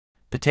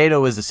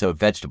 Potato is a so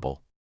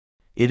vegetable.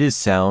 It is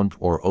sound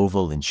or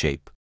oval in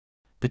shape.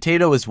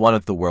 Potato is one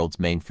of the world's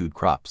main food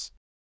crops.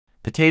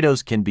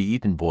 Potatoes can be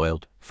eaten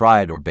boiled,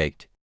 fried or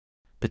baked.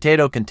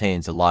 Potato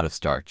contains a lot of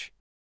starch.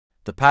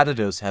 The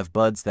potatoes have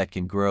buds that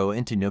can grow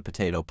into new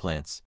potato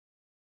plants.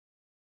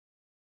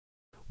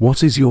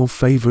 What is your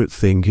favorite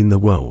thing in the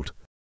world?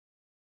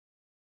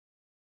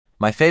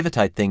 My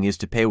favorite thing is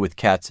to play with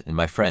cats and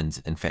my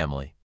friends and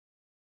family.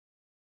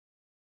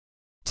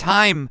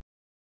 Time.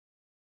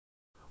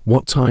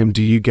 What time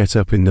do you get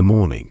up in the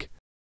morning?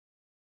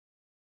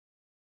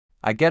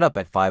 I get up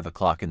at 5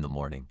 o'clock in the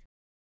morning.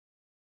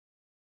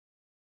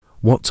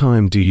 What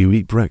time do you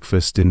eat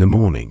breakfast in the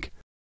morning?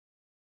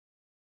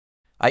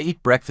 I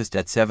eat breakfast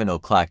at 7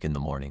 o'clock in the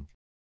morning.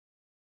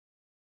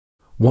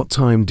 What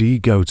time do you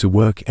go to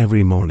work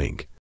every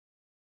morning?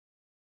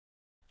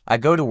 I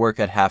go to work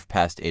at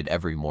 8:30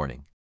 every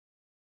morning.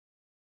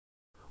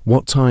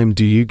 What time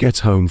do you get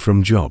home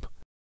from job?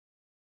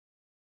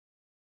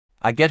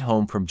 I get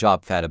home from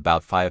job at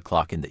about 5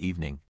 o'clock in the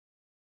evening.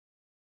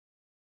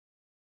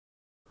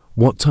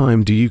 What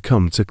time do you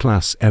come to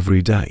class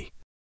every day?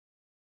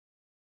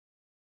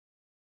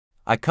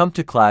 I come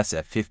to class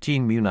at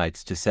 15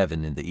 minutes to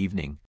 7 in the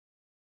evening.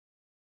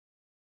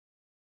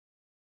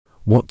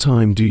 What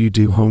time do you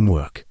do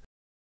homework?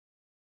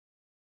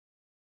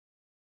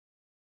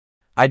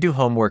 I do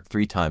homework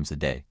 3 times a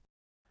day.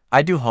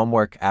 I do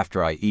homework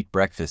after I eat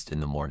breakfast in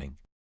the morning.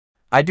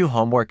 I do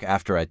homework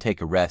after I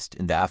take a rest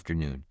in the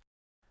afternoon.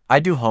 I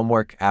do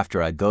homework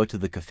after I go to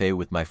the cafe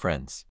with my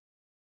friends.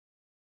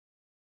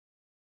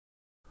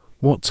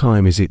 What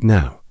time is it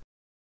now?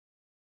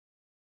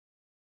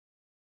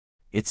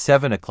 It's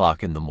 7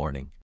 o'clock in the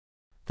morning.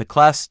 The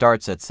class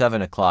starts at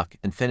 7 o'clock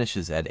and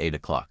finishes at 8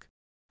 o'clock.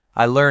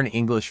 I learn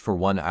English for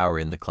 1 hour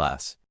in the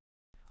class.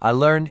 I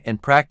learn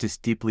and practice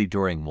deeply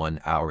during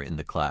 1 hour in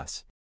the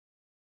class.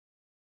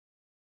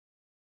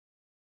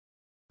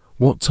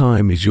 What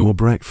time is your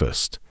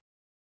breakfast?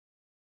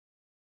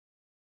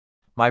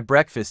 My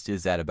breakfast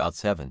is at about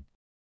 7.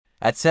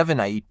 At 7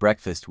 I eat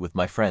breakfast with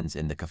my friends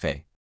in the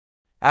cafe.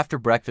 After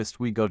breakfast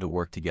we go to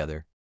work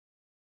together.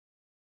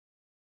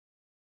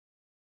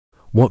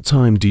 What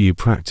time do you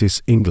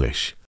practice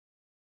English?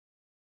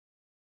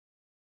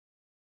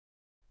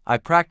 I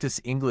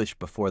practice English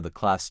before the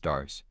class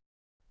starts.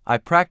 I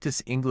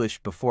practice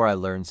English before I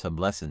learn some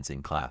lessons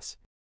in class.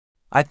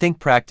 I think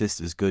practice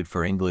is good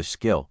for English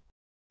skill.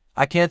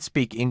 I can't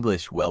speak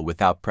English well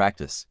without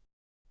practice.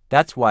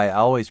 That's why I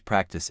always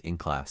practice in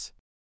class.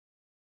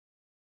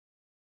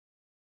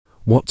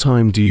 What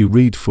time do you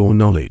read for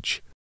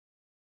knowledge?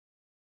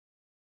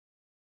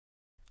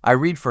 I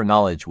read for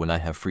knowledge when I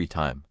have free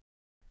time.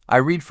 I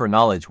read for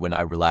knowledge when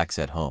I relax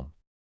at home.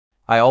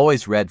 I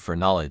always read for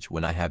knowledge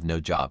when I have no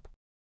job.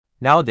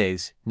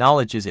 Nowadays,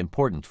 knowledge is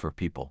important for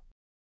people.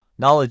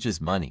 Knowledge is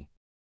money.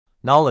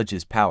 Knowledge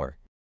is power.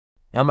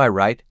 Am I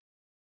right?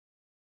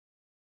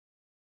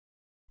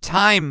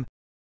 Time.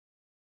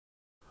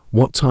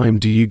 What time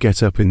do you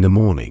get up in the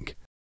morning?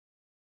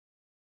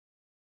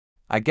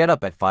 I get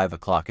up at 5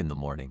 o'clock in the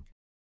morning.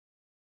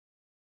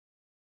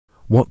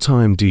 What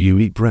time do you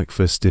eat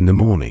breakfast in the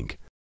morning?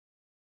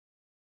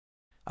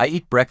 I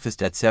eat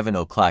breakfast at 7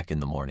 o'clock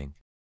in the morning.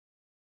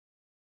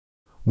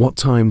 What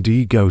time do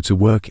you go to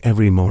work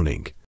every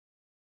morning?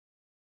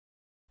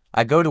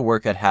 I go to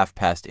work at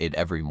 8:30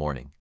 every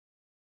morning.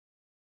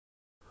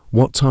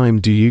 What time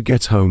do you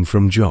get home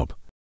from job?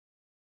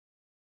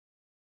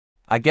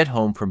 I get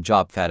home from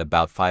job at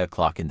about 5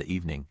 o'clock in the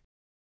evening.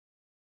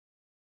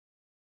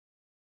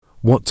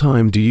 What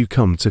time do you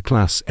come to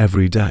class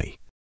every day?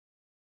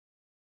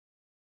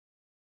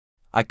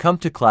 I come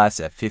to class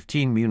at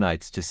 15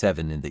 minutes to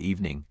 7 in the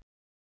evening.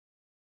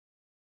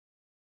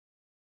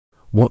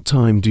 What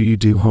time do you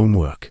do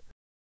homework?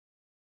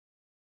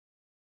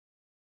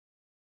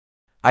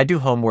 I do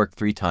homework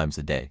 3 times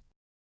a day.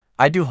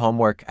 I do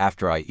homework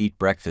after I eat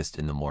breakfast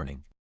in the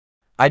morning.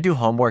 I do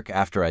homework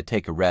after I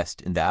take a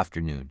rest in the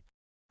afternoon.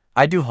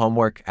 I do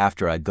homework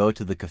after I go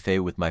to the cafe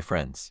with my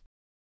friends.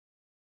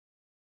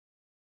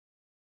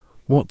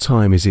 What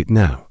time is it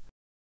now?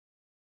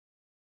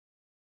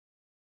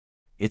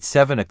 It's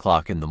 7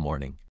 o'clock in the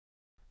morning.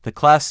 The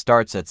class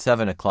starts at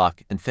 7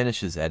 o'clock and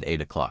finishes at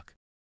 8 o'clock.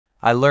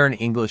 I learn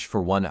English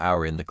for 1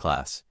 hour in the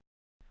class.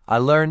 I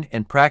learn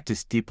and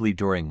practice deeply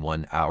during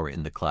 1 hour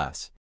in the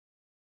class.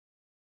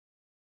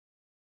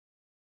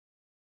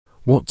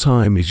 What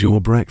time is your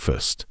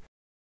breakfast?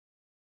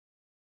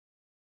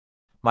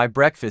 My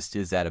breakfast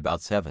is at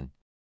about 7.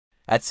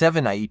 At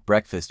 7 I eat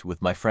breakfast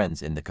with my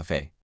friends in the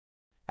cafe.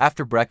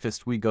 After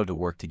breakfast we go to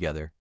work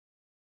together.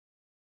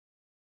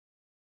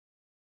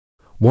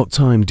 What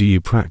time do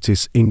you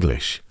practice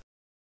English?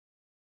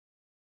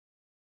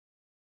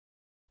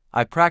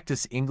 I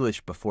practice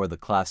English before the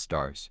class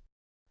starts.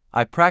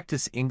 I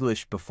practice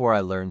English before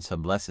I learn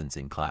some lessons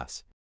in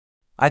class.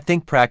 I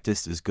think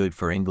practice is good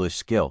for English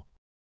skill.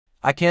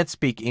 I can't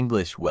speak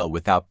English well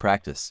without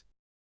practice.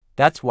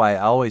 That's why I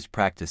always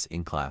practice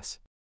in class.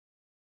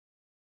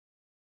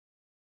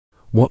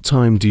 What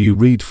time do you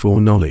read for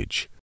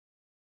knowledge?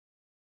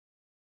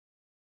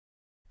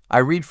 I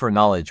read for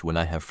knowledge when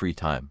I have free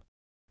time.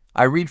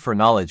 I read for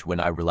knowledge when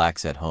I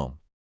relax at home.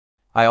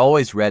 I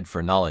always read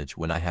for knowledge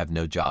when I have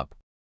no job.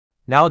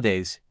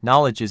 Nowadays,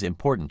 knowledge is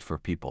important for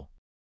people.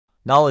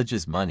 Knowledge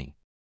is money.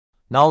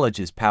 Knowledge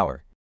is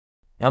power.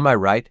 Am I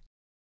right?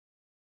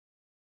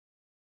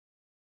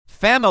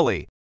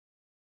 Family.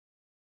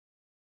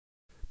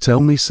 Tell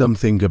me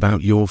something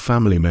about your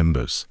family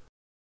members.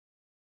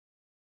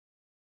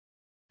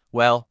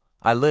 Well,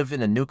 I live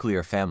in a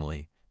nuclear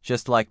family,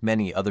 just like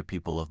many other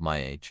people of my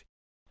age.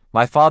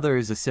 My father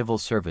is a civil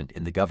servant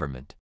in the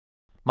government.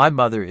 My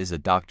mother is a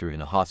doctor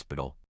in a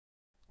hospital.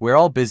 We're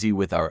all busy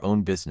with our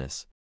own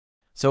business,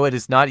 so it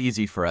is not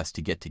easy for us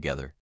to get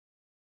together.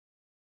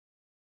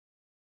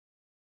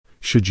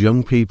 Should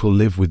young people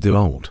live with the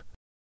old?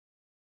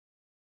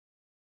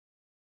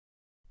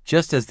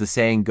 Just as the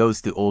saying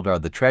goes, the old are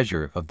the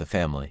treasure of the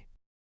family.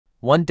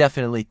 One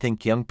definitely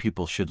think young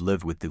people should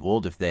live with the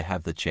old if they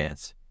have the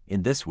chance.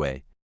 In this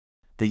way,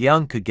 the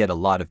young could get a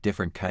lot of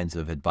different kinds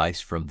of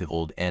advice from the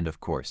old, and of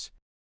course,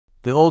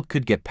 the old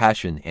could get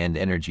passion and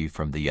energy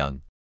from the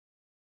young.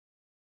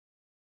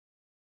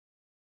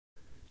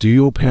 Do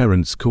your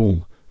parents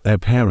call their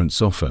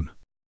parents often?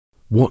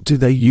 What do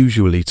they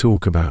usually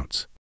talk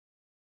about?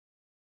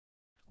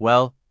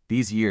 Well,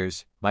 these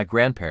years, my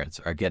grandparents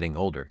are getting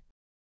older.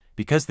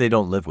 Because they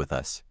don't live with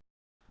us.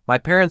 My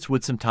parents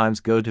would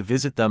sometimes go to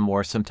visit them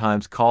or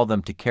sometimes call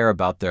them to care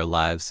about their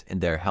lives and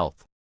their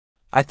health.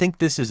 I think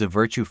this is a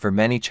virtue for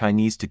many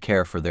Chinese to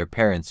care for their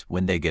parents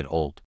when they get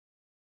old.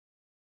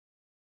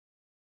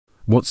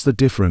 What's the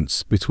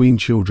difference between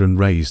children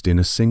raised in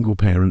a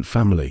single-parent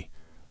family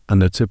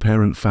and a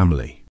two-parent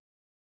family?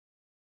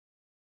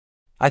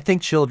 I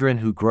think children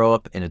who grow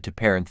up in a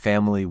two-parent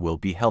family will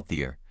be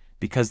healthier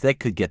because they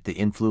could get the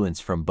influence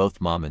from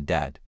both mom and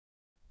dad.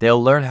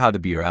 They'll learn how to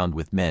be around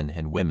with men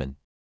and women.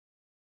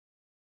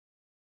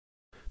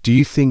 Do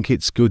you think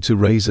it's good to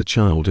raise a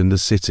child in the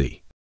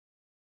city?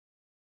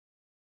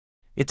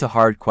 It's a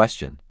hard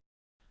question.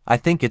 I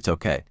think it's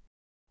okay.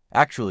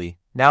 Actually,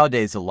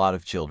 nowadays a lot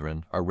of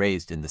children are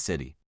raised in the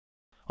city.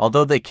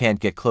 Although they can't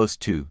get close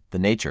to the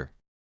nature,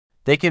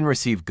 they can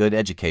receive good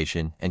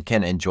education and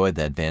can enjoy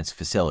the advanced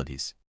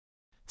facilities,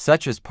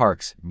 such as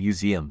parks,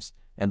 museums,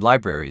 and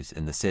libraries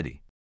in the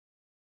city.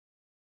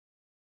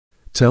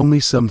 Tell me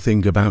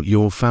something about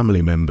your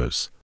family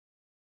members.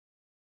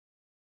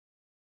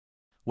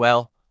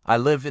 Well, I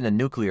live in a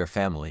nuclear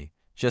family,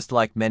 just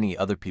like many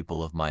other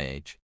people of my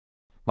age.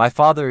 My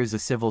father is a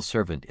civil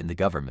servant in the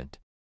government.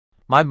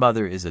 My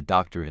mother is a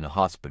doctor in a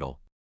hospital.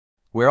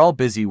 We're all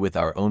busy with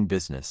our own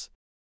business,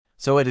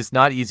 so it is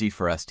not easy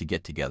for us to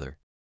get together.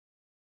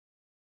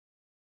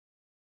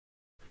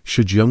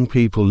 Should young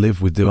people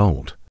live with the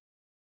old?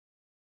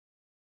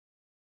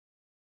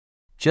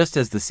 Just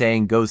as the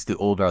saying goes, the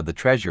old are the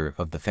treasure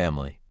of the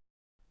family.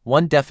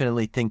 One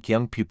definitely think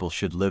young people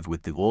should live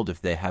with the old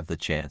if they have the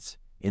chance.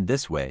 In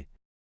this way,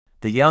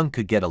 the young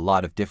could get a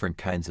lot of different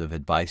kinds of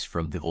advice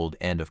from the old,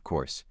 and of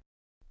course,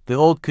 the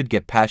old could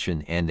get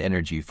passion and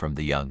energy from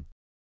the young.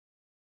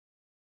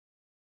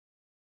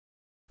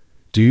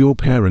 Do your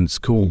parents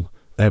call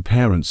their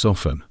parents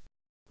often?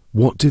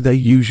 What do they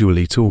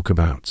usually talk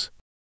about?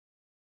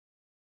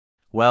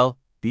 Well,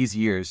 these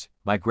years,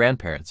 my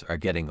grandparents are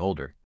getting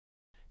older.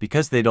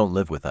 Because they don't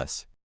live with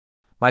us,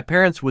 my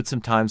parents would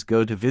sometimes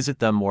go to visit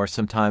them or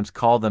sometimes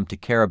call them to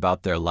care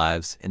about their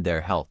lives and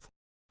their health.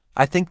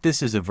 I think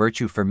this is a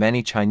virtue for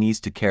many Chinese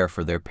to care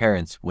for their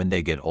parents when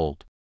they get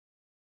old.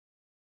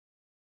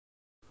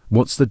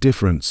 What's the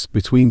difference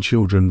between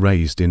children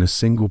raised in a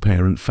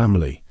single-parent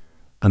family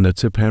and a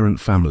two-parent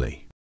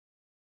family?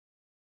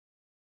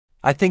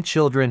 I think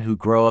children who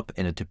grow up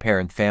in a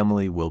two-parent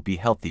family will be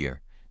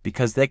healthier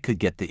because they could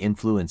get the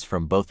influence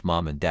from both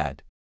mom and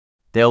dad.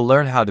 They'll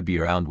learn how to be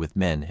around with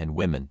men and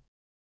women.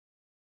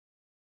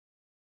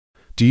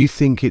 Do you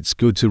think it's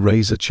good to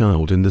raise a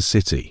child in the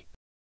city?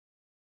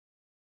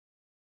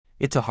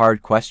 It's a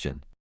hard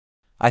question.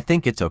 I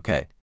think it's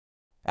okay.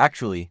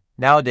 Actually,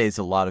 nowadays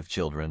a lot of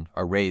children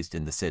are raised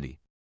in the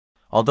city.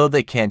 Although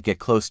they can't get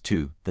close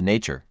to the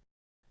nature,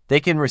 they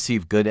can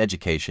receive good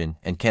education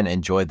and can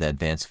enjoy the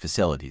advanced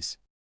facilities,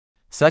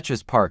 such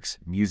as parks,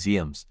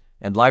 museums,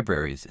 and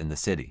libraries in the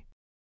city.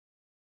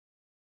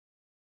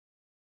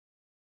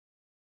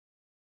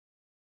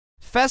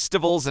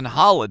 Festivals and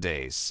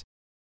holidays.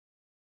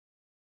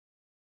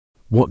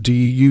 What do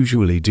you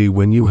usually do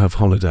when you have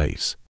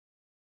holidays?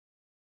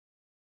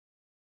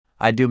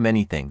 I do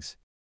many things.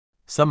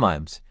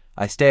 Sometimes,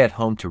 I stay at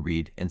home to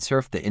read and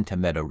surf the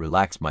internet or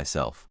relax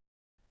myself.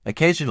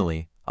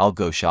 Occasionally, I'll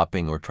go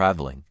shopping or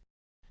traveling.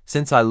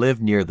 Since I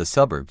live near the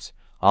suburbs,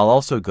 I'll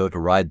also go to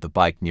ride the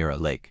bike near a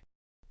lake.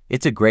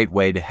 It's a great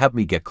way to help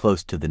me get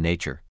close to the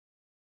nature.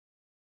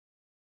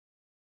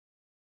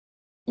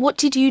 What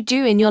did you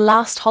do in your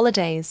last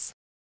holidays?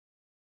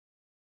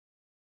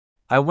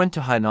 I went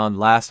to Hainan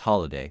last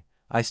holiday.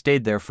 I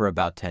stayed there for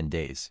about 10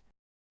 days.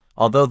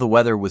 Although the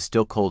weather was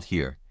still cold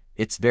here,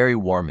 it's very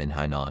warm in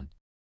Hainan.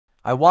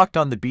 I walked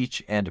on the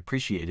beach and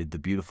appreciated the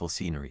beautiful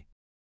scenery.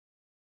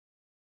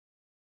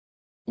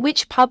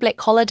 Which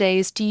public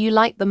holidays do you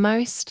like the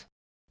most?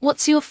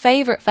 What's your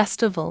favorite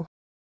festival?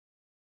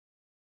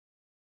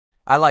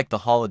 I like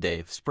the holiday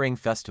of Spring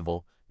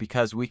Festival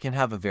because we can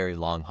have a very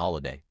long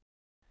holiday.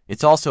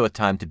 It's also a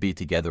time to be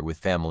together with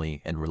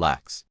family and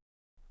relax.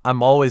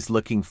 I'm always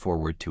looking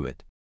forward to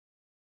it.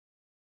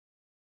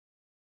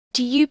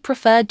 Do you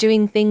prefer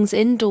doing things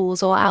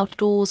indoors or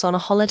outdoors on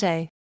a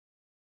holiday?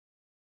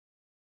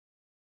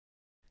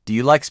 Do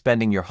you like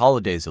spending your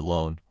holidays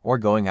alone or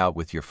going out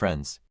with your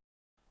friends?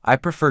 I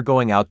prefer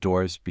going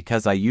outdoors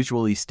because I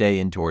usually stay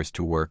indoors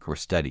to work or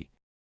study.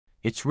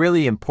 It's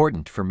really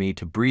important for me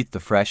to breathe the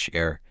fresh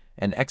air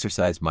and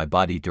exercise my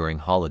body during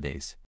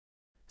holidays.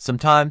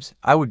 Sometimes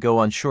I would go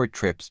on short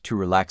trips to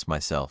relax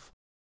myself.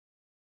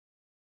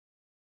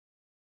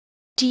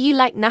 Do you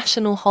like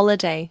National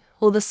Holiday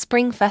or the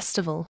Spring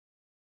Festival?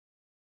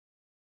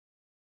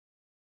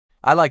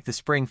 I like the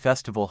Spring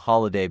Festival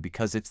holiday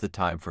because it's the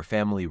time for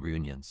family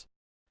reunions.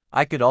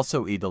 I could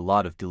also eat a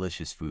lot of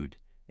delicious food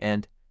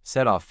and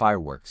set off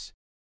fireworks.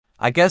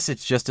 I guess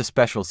it's just a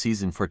special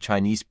season for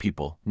Chinese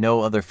people.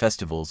 No other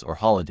festivals or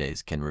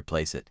holidays can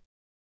replace it.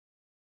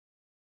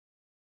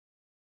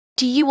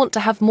 Do you want to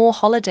have more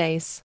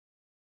holidays?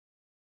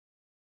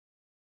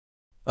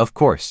 Of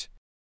course.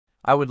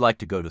 I would like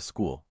to go to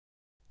school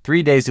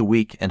 3 days a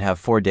week and have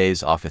 4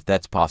 days off if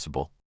that's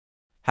possible.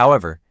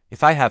 However,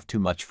 if I have too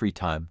much free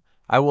time,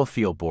 I will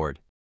feel bored.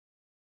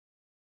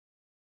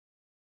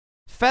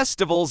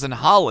 Festivals and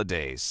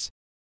holidays.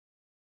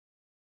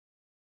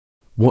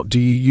 What do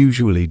you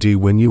usually do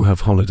when you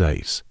have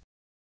holidays?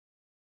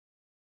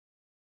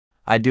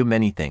 I do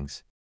many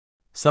things.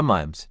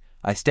 Sometimes,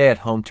 I stay at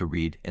home to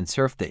read and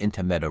surf the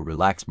internet or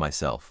relax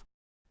myself.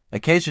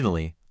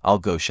 Occasionally, I'll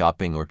go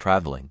shopping or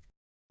traveling.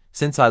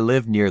 Since I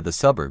live near the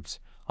suburbs,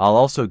 I'll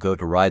also go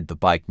to ride the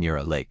bike near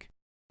a lake.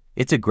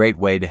 It's a great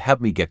way to help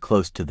me get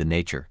close to the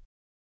nature.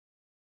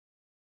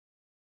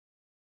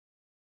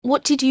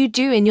 What did you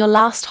do in your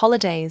last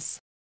holidays?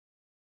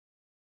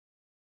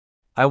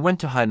 I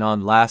went to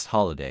Hainan last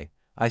holiday.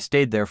 I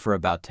stayed there for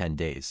about 10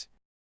 days.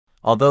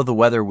 Although the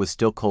weather was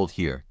still cold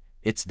here,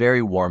 it's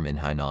very warm in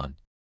Hainan.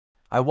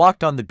 I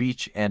walked on the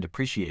beach and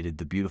appreciated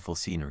the beautiful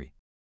scenery.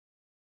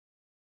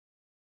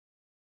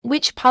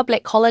 Which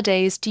public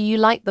holidays do you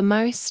like the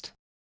most?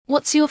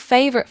 What's your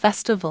favorite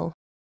festival?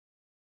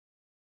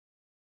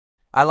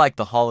 I like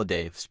the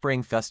holiday of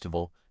Spring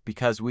Festival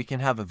because we can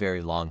have a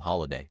very long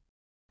holiday.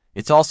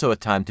 It's also a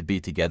time to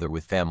be together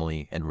with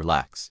family and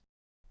relax.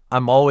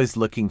 I'm always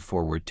looking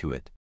forward to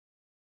it.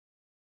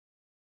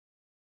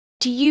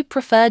 Do you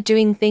prefer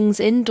doing things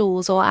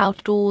indoors or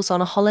outdoors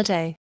on a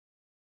holiday?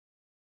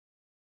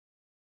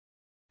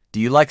 Do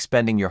you like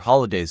spending your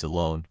holidays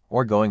alone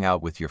or going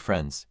out with your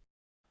friends?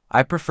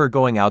 I prefer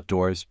going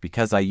outdoors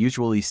because I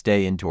usually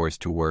stay indoors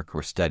to work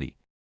or study.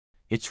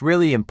 It's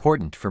really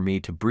important for me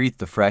to breathe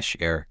the fresh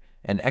air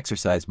and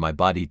exercise my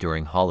body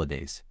during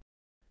holidays.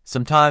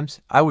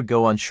 Sometimes I would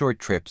go on short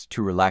trips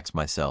to relax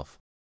myself.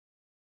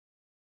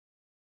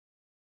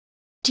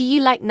 Do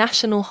you like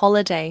National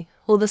Holiday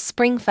or the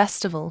Spring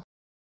Festival?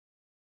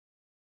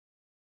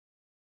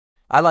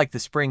 I like the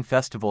Spring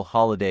Festival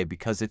holiday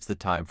because it's the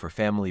time for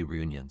family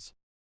reunions.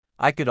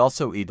 I could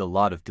also eat a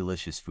lot of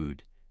delicious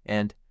food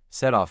and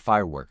set off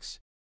fireworks.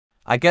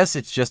 I guess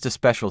it's just a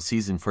special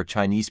season for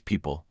Chinese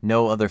people.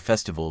 No other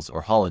festivals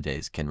or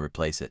holidays can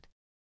replace it.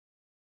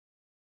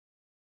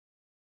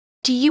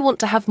 Do you want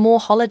to have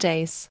more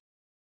holidays?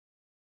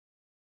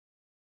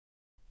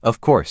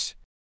 Of course.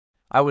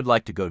 I would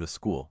like to go to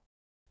school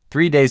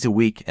 3 days a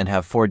week and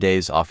have 4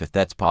 days off if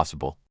that's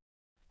possible.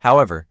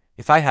 However,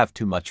 if I have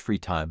too much free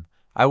time,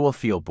 I will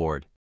feel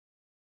bored.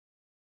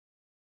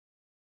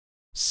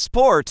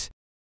 Sport.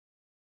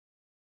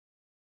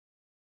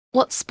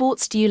 What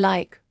sports do you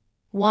like?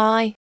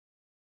 Why?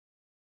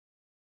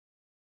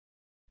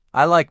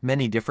 I like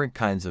many different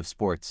kinds of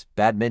sports: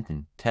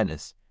 badminton,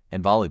 tennis,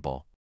 and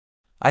volleyball.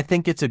 I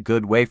think it's a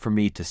good way for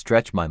me to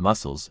stretch my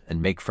muscles and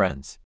make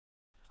friends.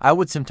 I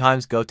would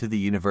sometimes go to the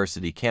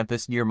university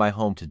campus near my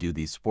home to do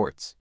these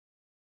sports.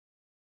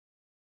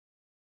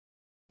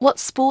 What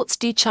sports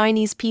do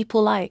Chinese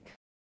people like?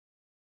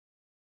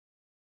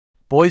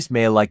 Boys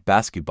may like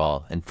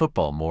basketball and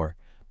football more,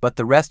 but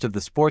the rest of the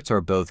sports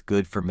are both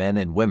good for men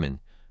and women,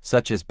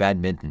 such as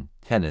badminton,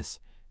 tennis,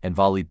 and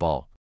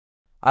volleyball.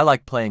 I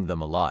like playing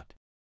them a lot.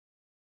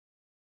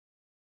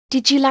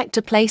 Did you like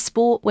to play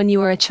sport when you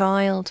were a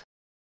child?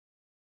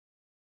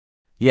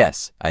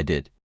 Yes, I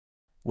did.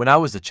 When I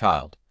was a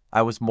child,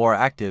 I was more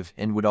active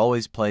and would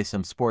always play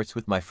some sports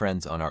with my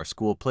friends on our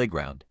school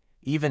playground,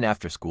 even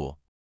after school.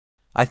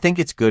 I think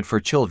it's good for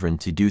children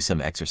to do some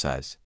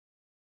exercise.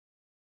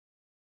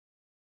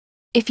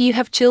 If you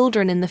have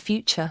children in the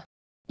future,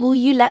 will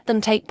you let them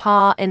take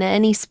part in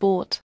any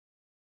sport?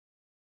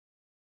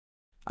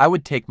 I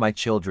would take my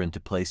children to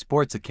play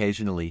sports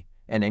occasionally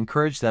and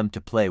encourage them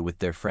to play with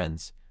their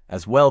friends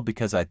as well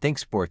because I think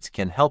sports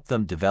can help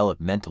them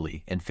develop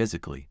mentally and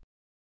physically.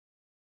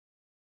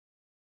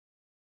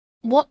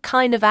 What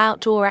kind of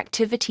outdoor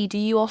activity do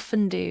you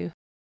often do?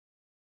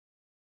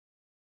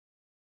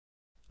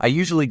 I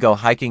usually go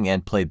hiking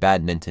and play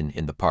badminton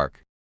in the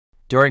park.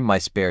 During my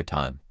spare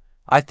time,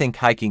 I think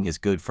hiking is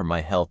good for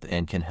my health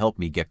and can help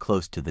me get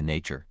close to the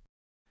nature.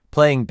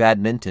 Playing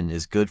badminton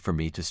is good for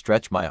me to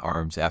stretch my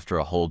arms after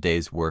a whole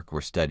day's work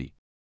or study.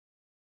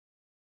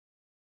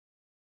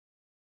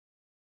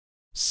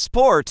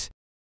 Sport.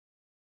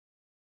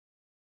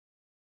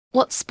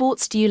 What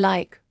sports do you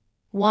like?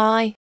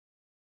 Why?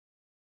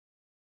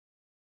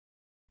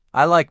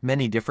 I like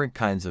many different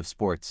kinds of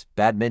sports: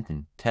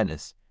 badminton,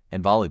 tennis,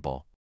 and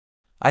volleyball.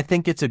 I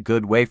think it's a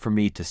good way for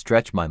me to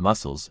stretch my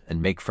muscles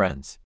and make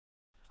friends.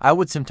 I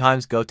would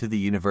sometimes go to the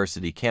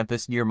university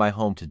campus near my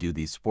home to do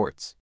these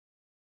sports.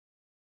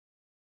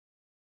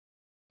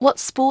 What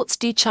sports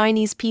do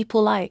Chinese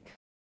people like?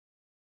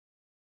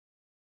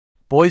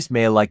 Boys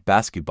may like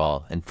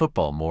basketball and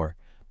football more,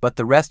 but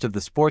the rest of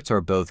the sports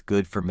are both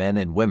good for men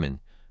and women,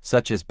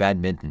 such as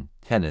badminton,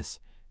 tennis,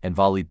 and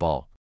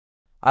volleyball.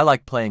 I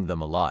like playing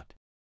them a lot.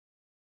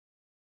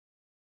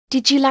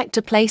 Did you like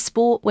to play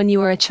sport when you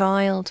were a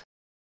child?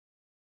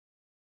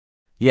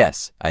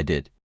 Yes, I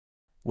did.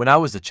 When I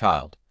was a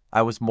child,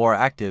 I was more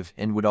active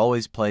and would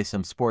always play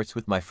some sports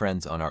with my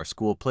friends on our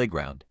school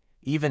playground,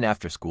 even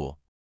after school.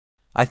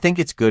 I think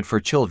it's good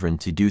for children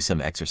to do some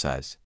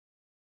exercise.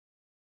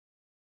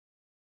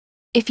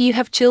 If you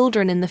have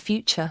children in the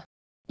future,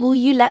 will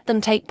you let them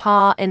take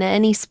part in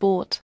any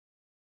sport?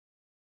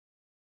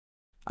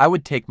 I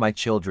would take my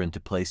children to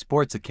play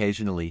sports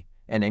occasionally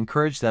and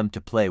encourage them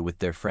to play with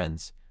their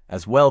friends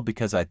as well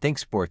because I think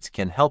sports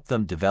can help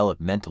them develop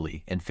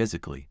mentally and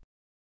physically.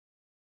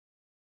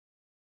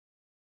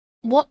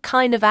 What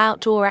kind of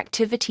outdoor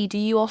activity do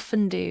you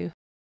often do?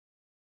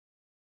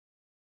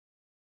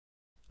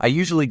 I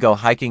usually go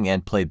hiking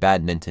and play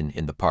badminton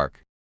in the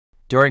park.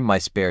 During my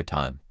spare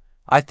time,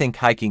 I think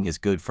hiking is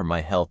good for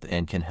my health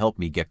and can help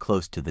me get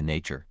close to the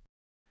nature.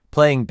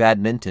 Playing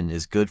badminton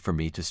is good for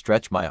me to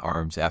stretch my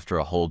arms after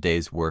a whole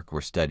day's work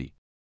or study.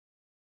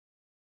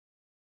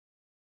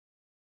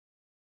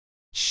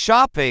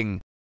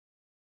 Shopping.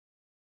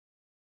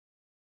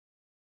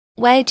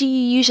 Where do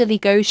you usually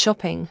go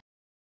shopping?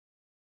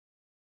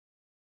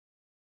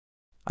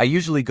 I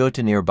usually go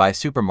to nearby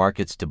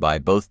supermarkets to buy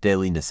both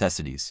daily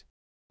necessities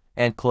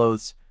and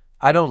clothes.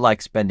 I don't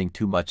like spending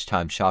too much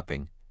time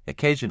shopping.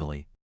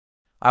 Occasionally,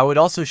 I would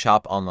also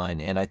shop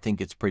online and I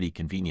think it's pretty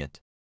convenient.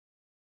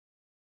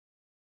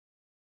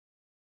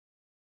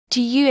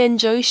 Do you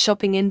enjoy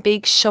shopping in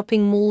big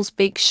shopping malls,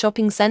 big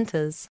shopping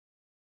centers?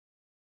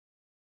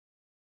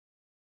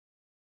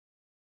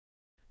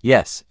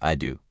 Yes, I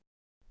do.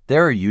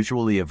 There are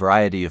usually a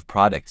variety of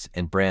products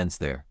and brands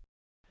there.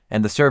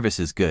 And the service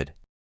is good.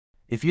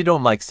 If you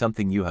don't like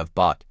something you have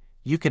bought,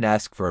 you can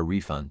ask for a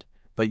refund,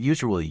 but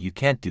usually you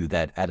can't do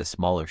that at a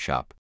smaller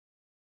shop.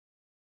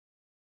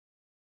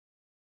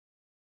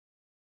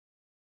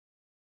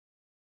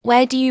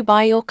 Where do you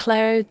buy your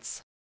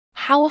clothes?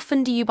 How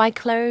often do you buy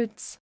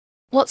clothes?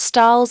 What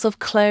styles of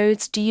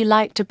clothes do you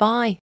like to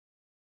buy?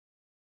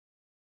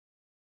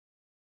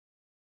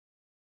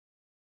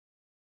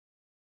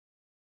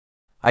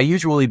 I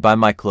usually buy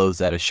my clothes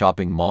at a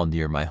shopping mall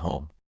near my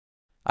home.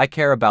 I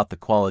care about the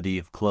quality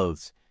of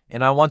clothes,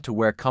 and I want to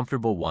wear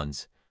comfortable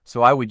ones,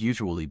 so I would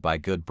usually buy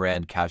good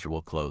brand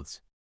casual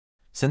clothes.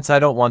 Since I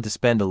don't want to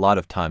spend a lot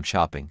of time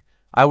shopping,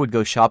 I would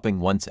go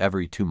shopping once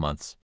every 2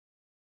 months.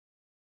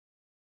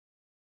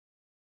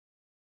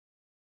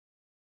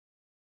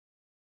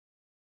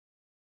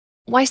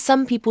 Why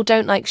some people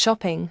don't like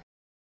shopping?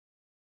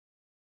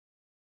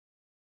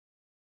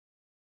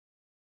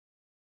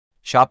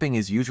 Shopping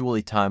is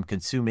usually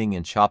time-consuming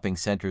and shopping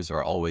centers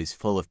are always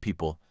full of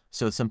people,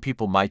 so some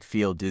people might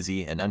feel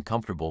dizzy and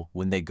uncomfortable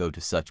when they go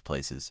to such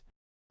places.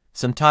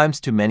 Sometimes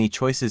too many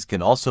choices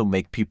can also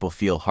make people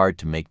feel hard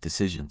to make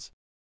decisions.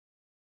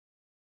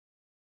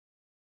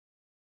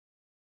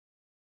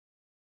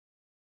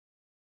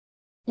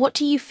 What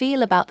do you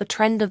feel about the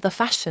trend of the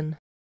fashion?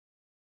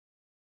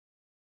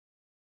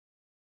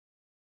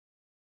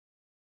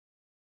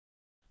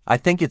 I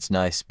think it's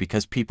nice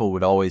because people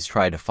would always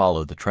try to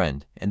follow the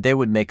trend, and they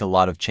would make a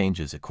lot of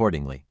changes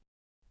accordingly.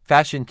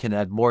 Fashion can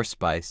add more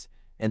spice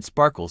and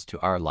sparkles to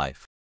our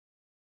life.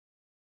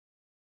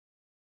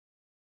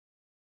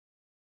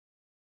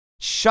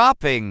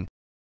 Shopping.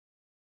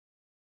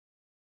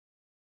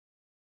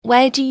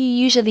 Where do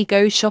you usually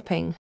go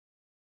shopping?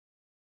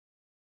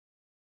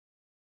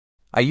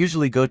 I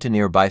usually go to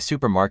nearby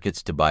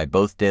supermarkets to buy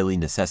both daily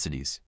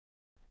necessities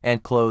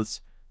and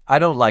clothes. I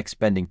don't like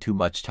spending too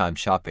much time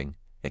shopping.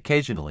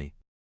 Occasionally,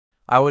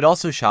 I would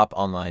also shop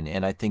online,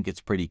 and I think it's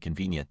pretty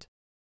convenient.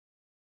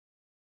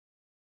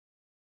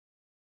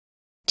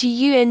 Do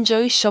you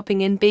enjoy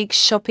shopping in big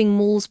shopping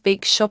malls,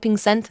 big shopping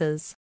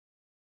centers?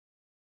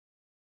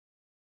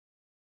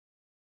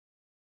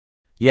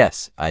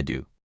 Yes, I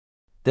do.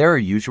 There are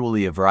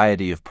usually a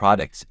variety of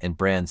products and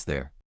brands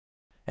there.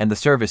 And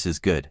the service is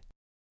good.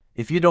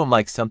 If you don't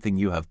like something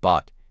you have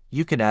bought,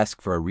 you can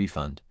ask for a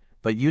refund,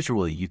 but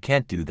usually you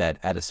can't do that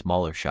at a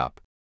smaller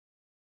shop.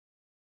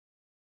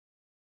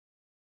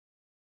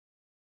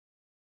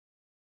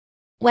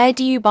 Where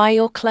do you buy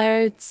your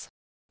clothes?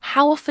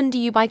 How often do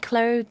you buy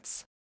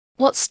clothes?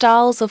 What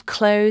styles of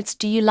clothes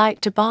do you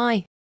like to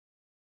buy?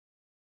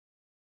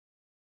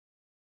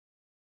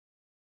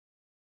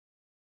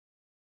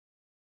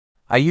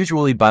 I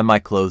usually buy my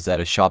clothes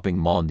at a shopping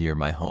mall near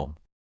my home.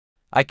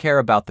 I care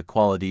about the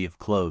quality of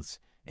clothes,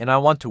 and I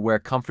want to wear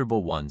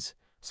comfortable ones,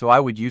 so I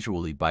would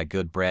usually buy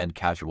good brand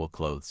casual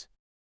clothes.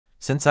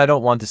 Since I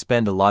don't want to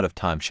spend a lot of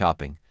time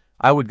shopping,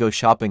 I would go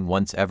shopping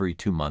once every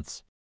 2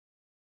 months.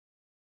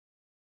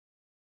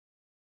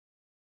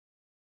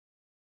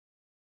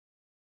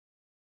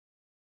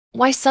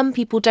 Why some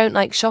people don't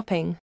like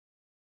shopping?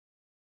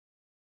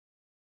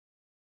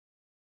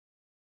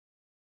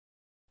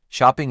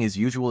 Shopping is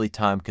usually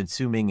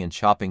time-consuming and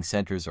shopping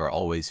centers are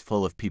always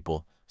full of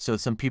people, so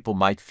some people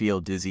might feel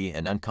dizzy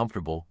and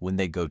uncomfortable when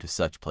they go to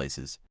such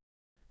places.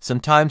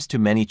 Sometimes too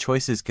many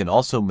choices can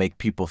also make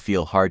people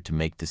feel hard to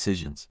make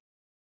decisions.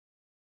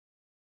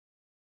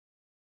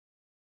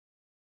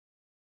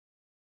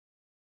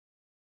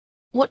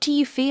 What do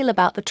you feel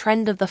about the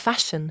trend of the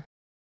fashion?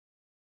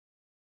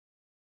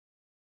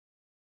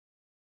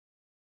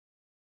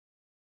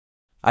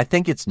 I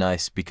think it's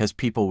nice because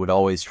people would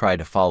always try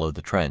to follow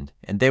the trend,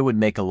 and they would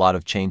make a lot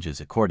of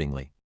changes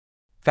accordingly.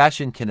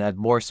 Fashion can add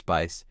more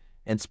spice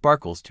and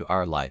sparkles to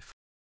our life.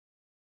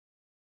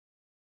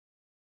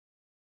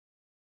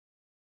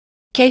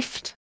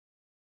 Gift.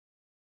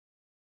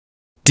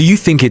 Do you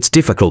think it's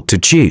difficult to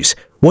choose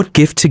what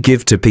gift to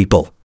give to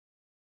people?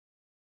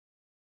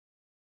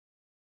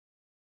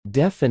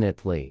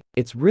 Definitely.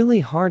 It's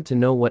really hard to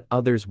know what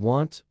others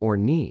want or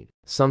need.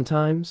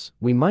 Sometimes,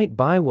 we might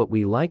buy what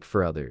we like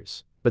for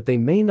others, but they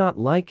may not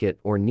like it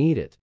or need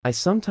it. I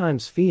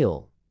sometimes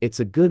feel it's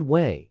a good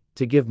way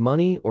to give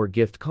money or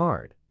gift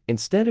card,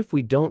 instead if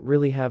we don't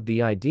really have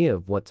the idea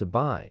of what to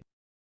buy.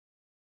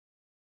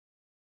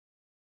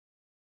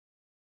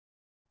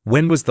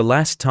 When was the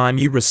last time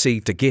you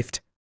received a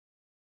gift?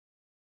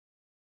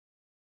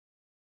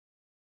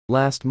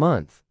 Last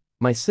month,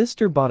 my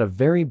sister bought a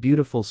very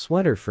beautiful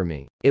sweater for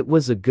me. It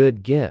was a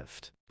good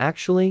gift.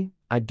 Actually,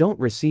 I don't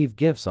receive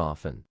gifts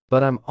often,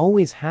 but I'm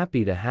always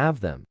happy to have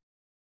them.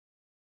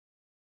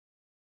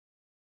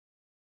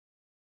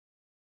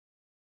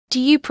 Do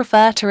you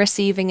prefer to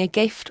receiving a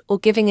gift or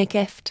giving a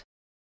gift?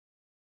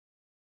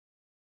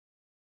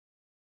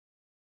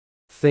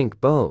 Think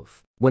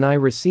both. When I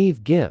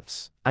receive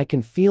gifts, I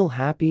can feel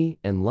happy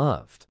and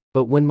loved.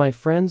 But when my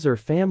friends or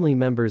family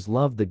members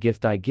love the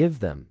gift I give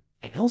them,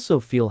 I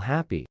also feel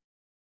happy.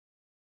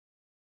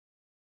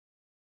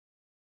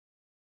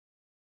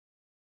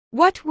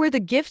 What were the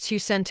gifts you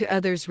sent to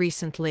others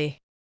recently?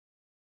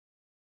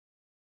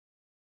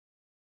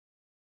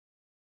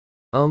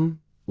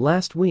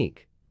 Last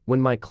week, when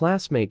my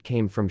classmate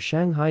came from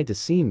Shanghai to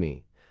see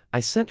me, I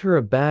sent her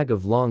a bag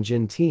of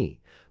Longjin tea,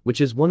 which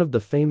is one of the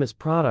famous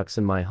products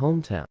in my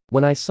hometown.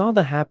 When I saw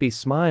the happy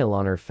smile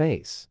on her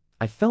face,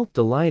 I felt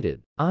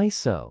delighted.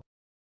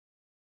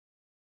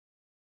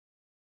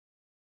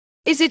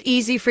 Is it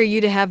easy for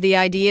you to have the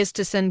ideas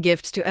to send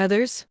gifts to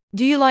others?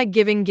 Do you like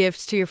giving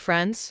gifts to your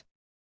friends?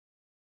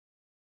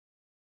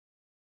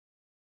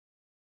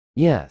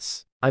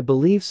 Yes, I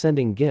believe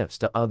sending gifts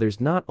to others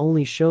not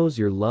only shows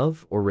your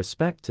love or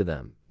respect to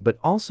them, but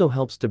also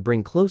helps to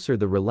bring closer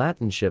the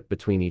relationship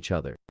between each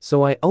other.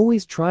 So I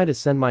always try to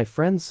send my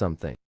friends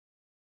something.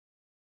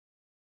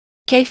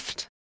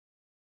 Gift.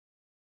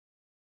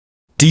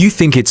 Do you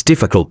think it's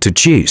difficult to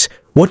choose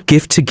what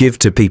gift to give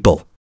to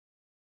people?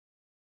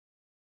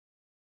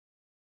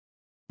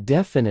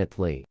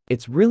 Definitely.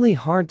 It's really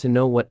hard to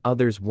know what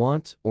others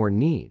want or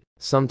need.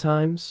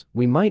 Sometimes,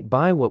 we might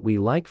buy what we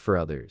like for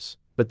others,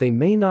 but they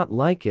may not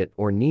like it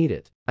or need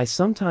it. I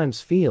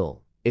sometimes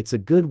feel it's a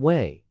good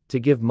way to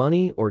give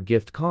money or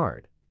gift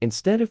card,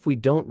 instead if we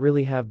don't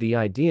really have the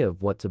idea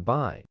of what to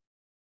buy.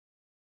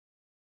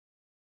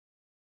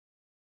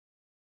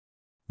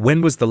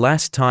 When was the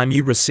last time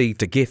you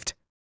received a gift?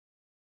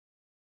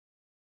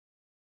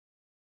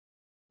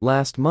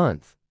 Last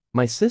month,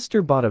 my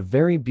sister bought a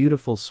very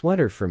beautiful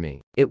sweater for me.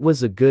 It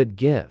was a good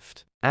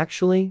gift.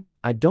 Actually,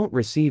 I don't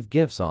receive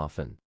gifts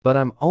often, but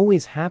I'm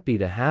always happy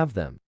to have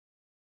them.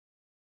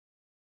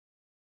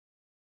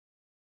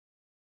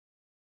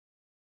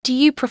 Do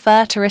you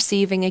prefer to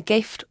receiving a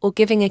gift or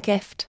giving a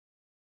gift?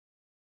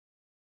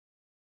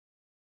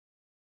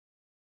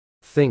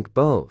 Think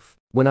both.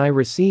 When I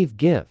receive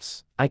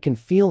gifts, I can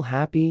feel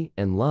happy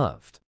and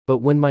loved. But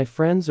when my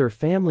friends or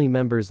family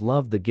members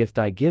love the gift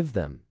I give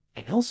them,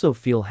 I also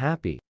feel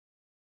happy.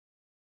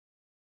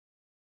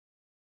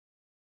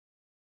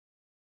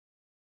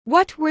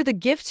 What were the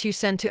gifts you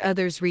sent to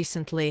others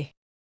recently?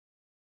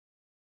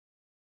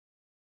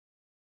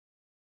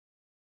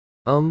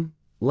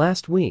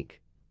 Last week,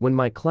 when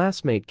my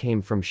classmate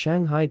came from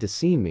Shanghai to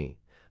see me,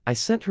 I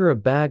sent her a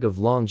bag of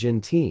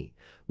Longjin tea,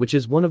 which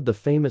is one of the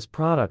famous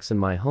products in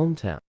my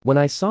hometown. When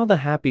I saw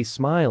the happy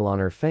smile on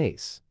her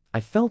face,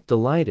 I felt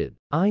delighted.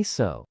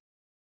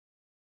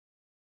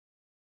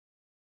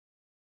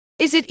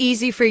 Is it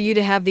easy for you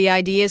to have the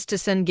ideas to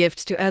send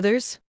gifts to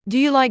others? Do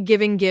you like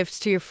giving gifts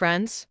to your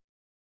friends?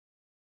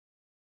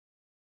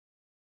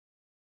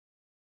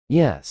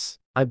 Yes,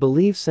 I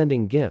believe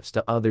sending gifts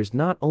to others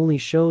not only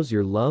shows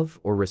your love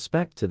or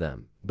respect to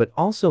them, but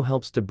also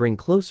helps to bring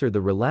closer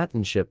the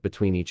relationship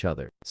between each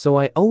other. So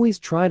I always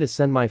try to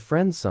send my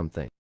friends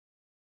something.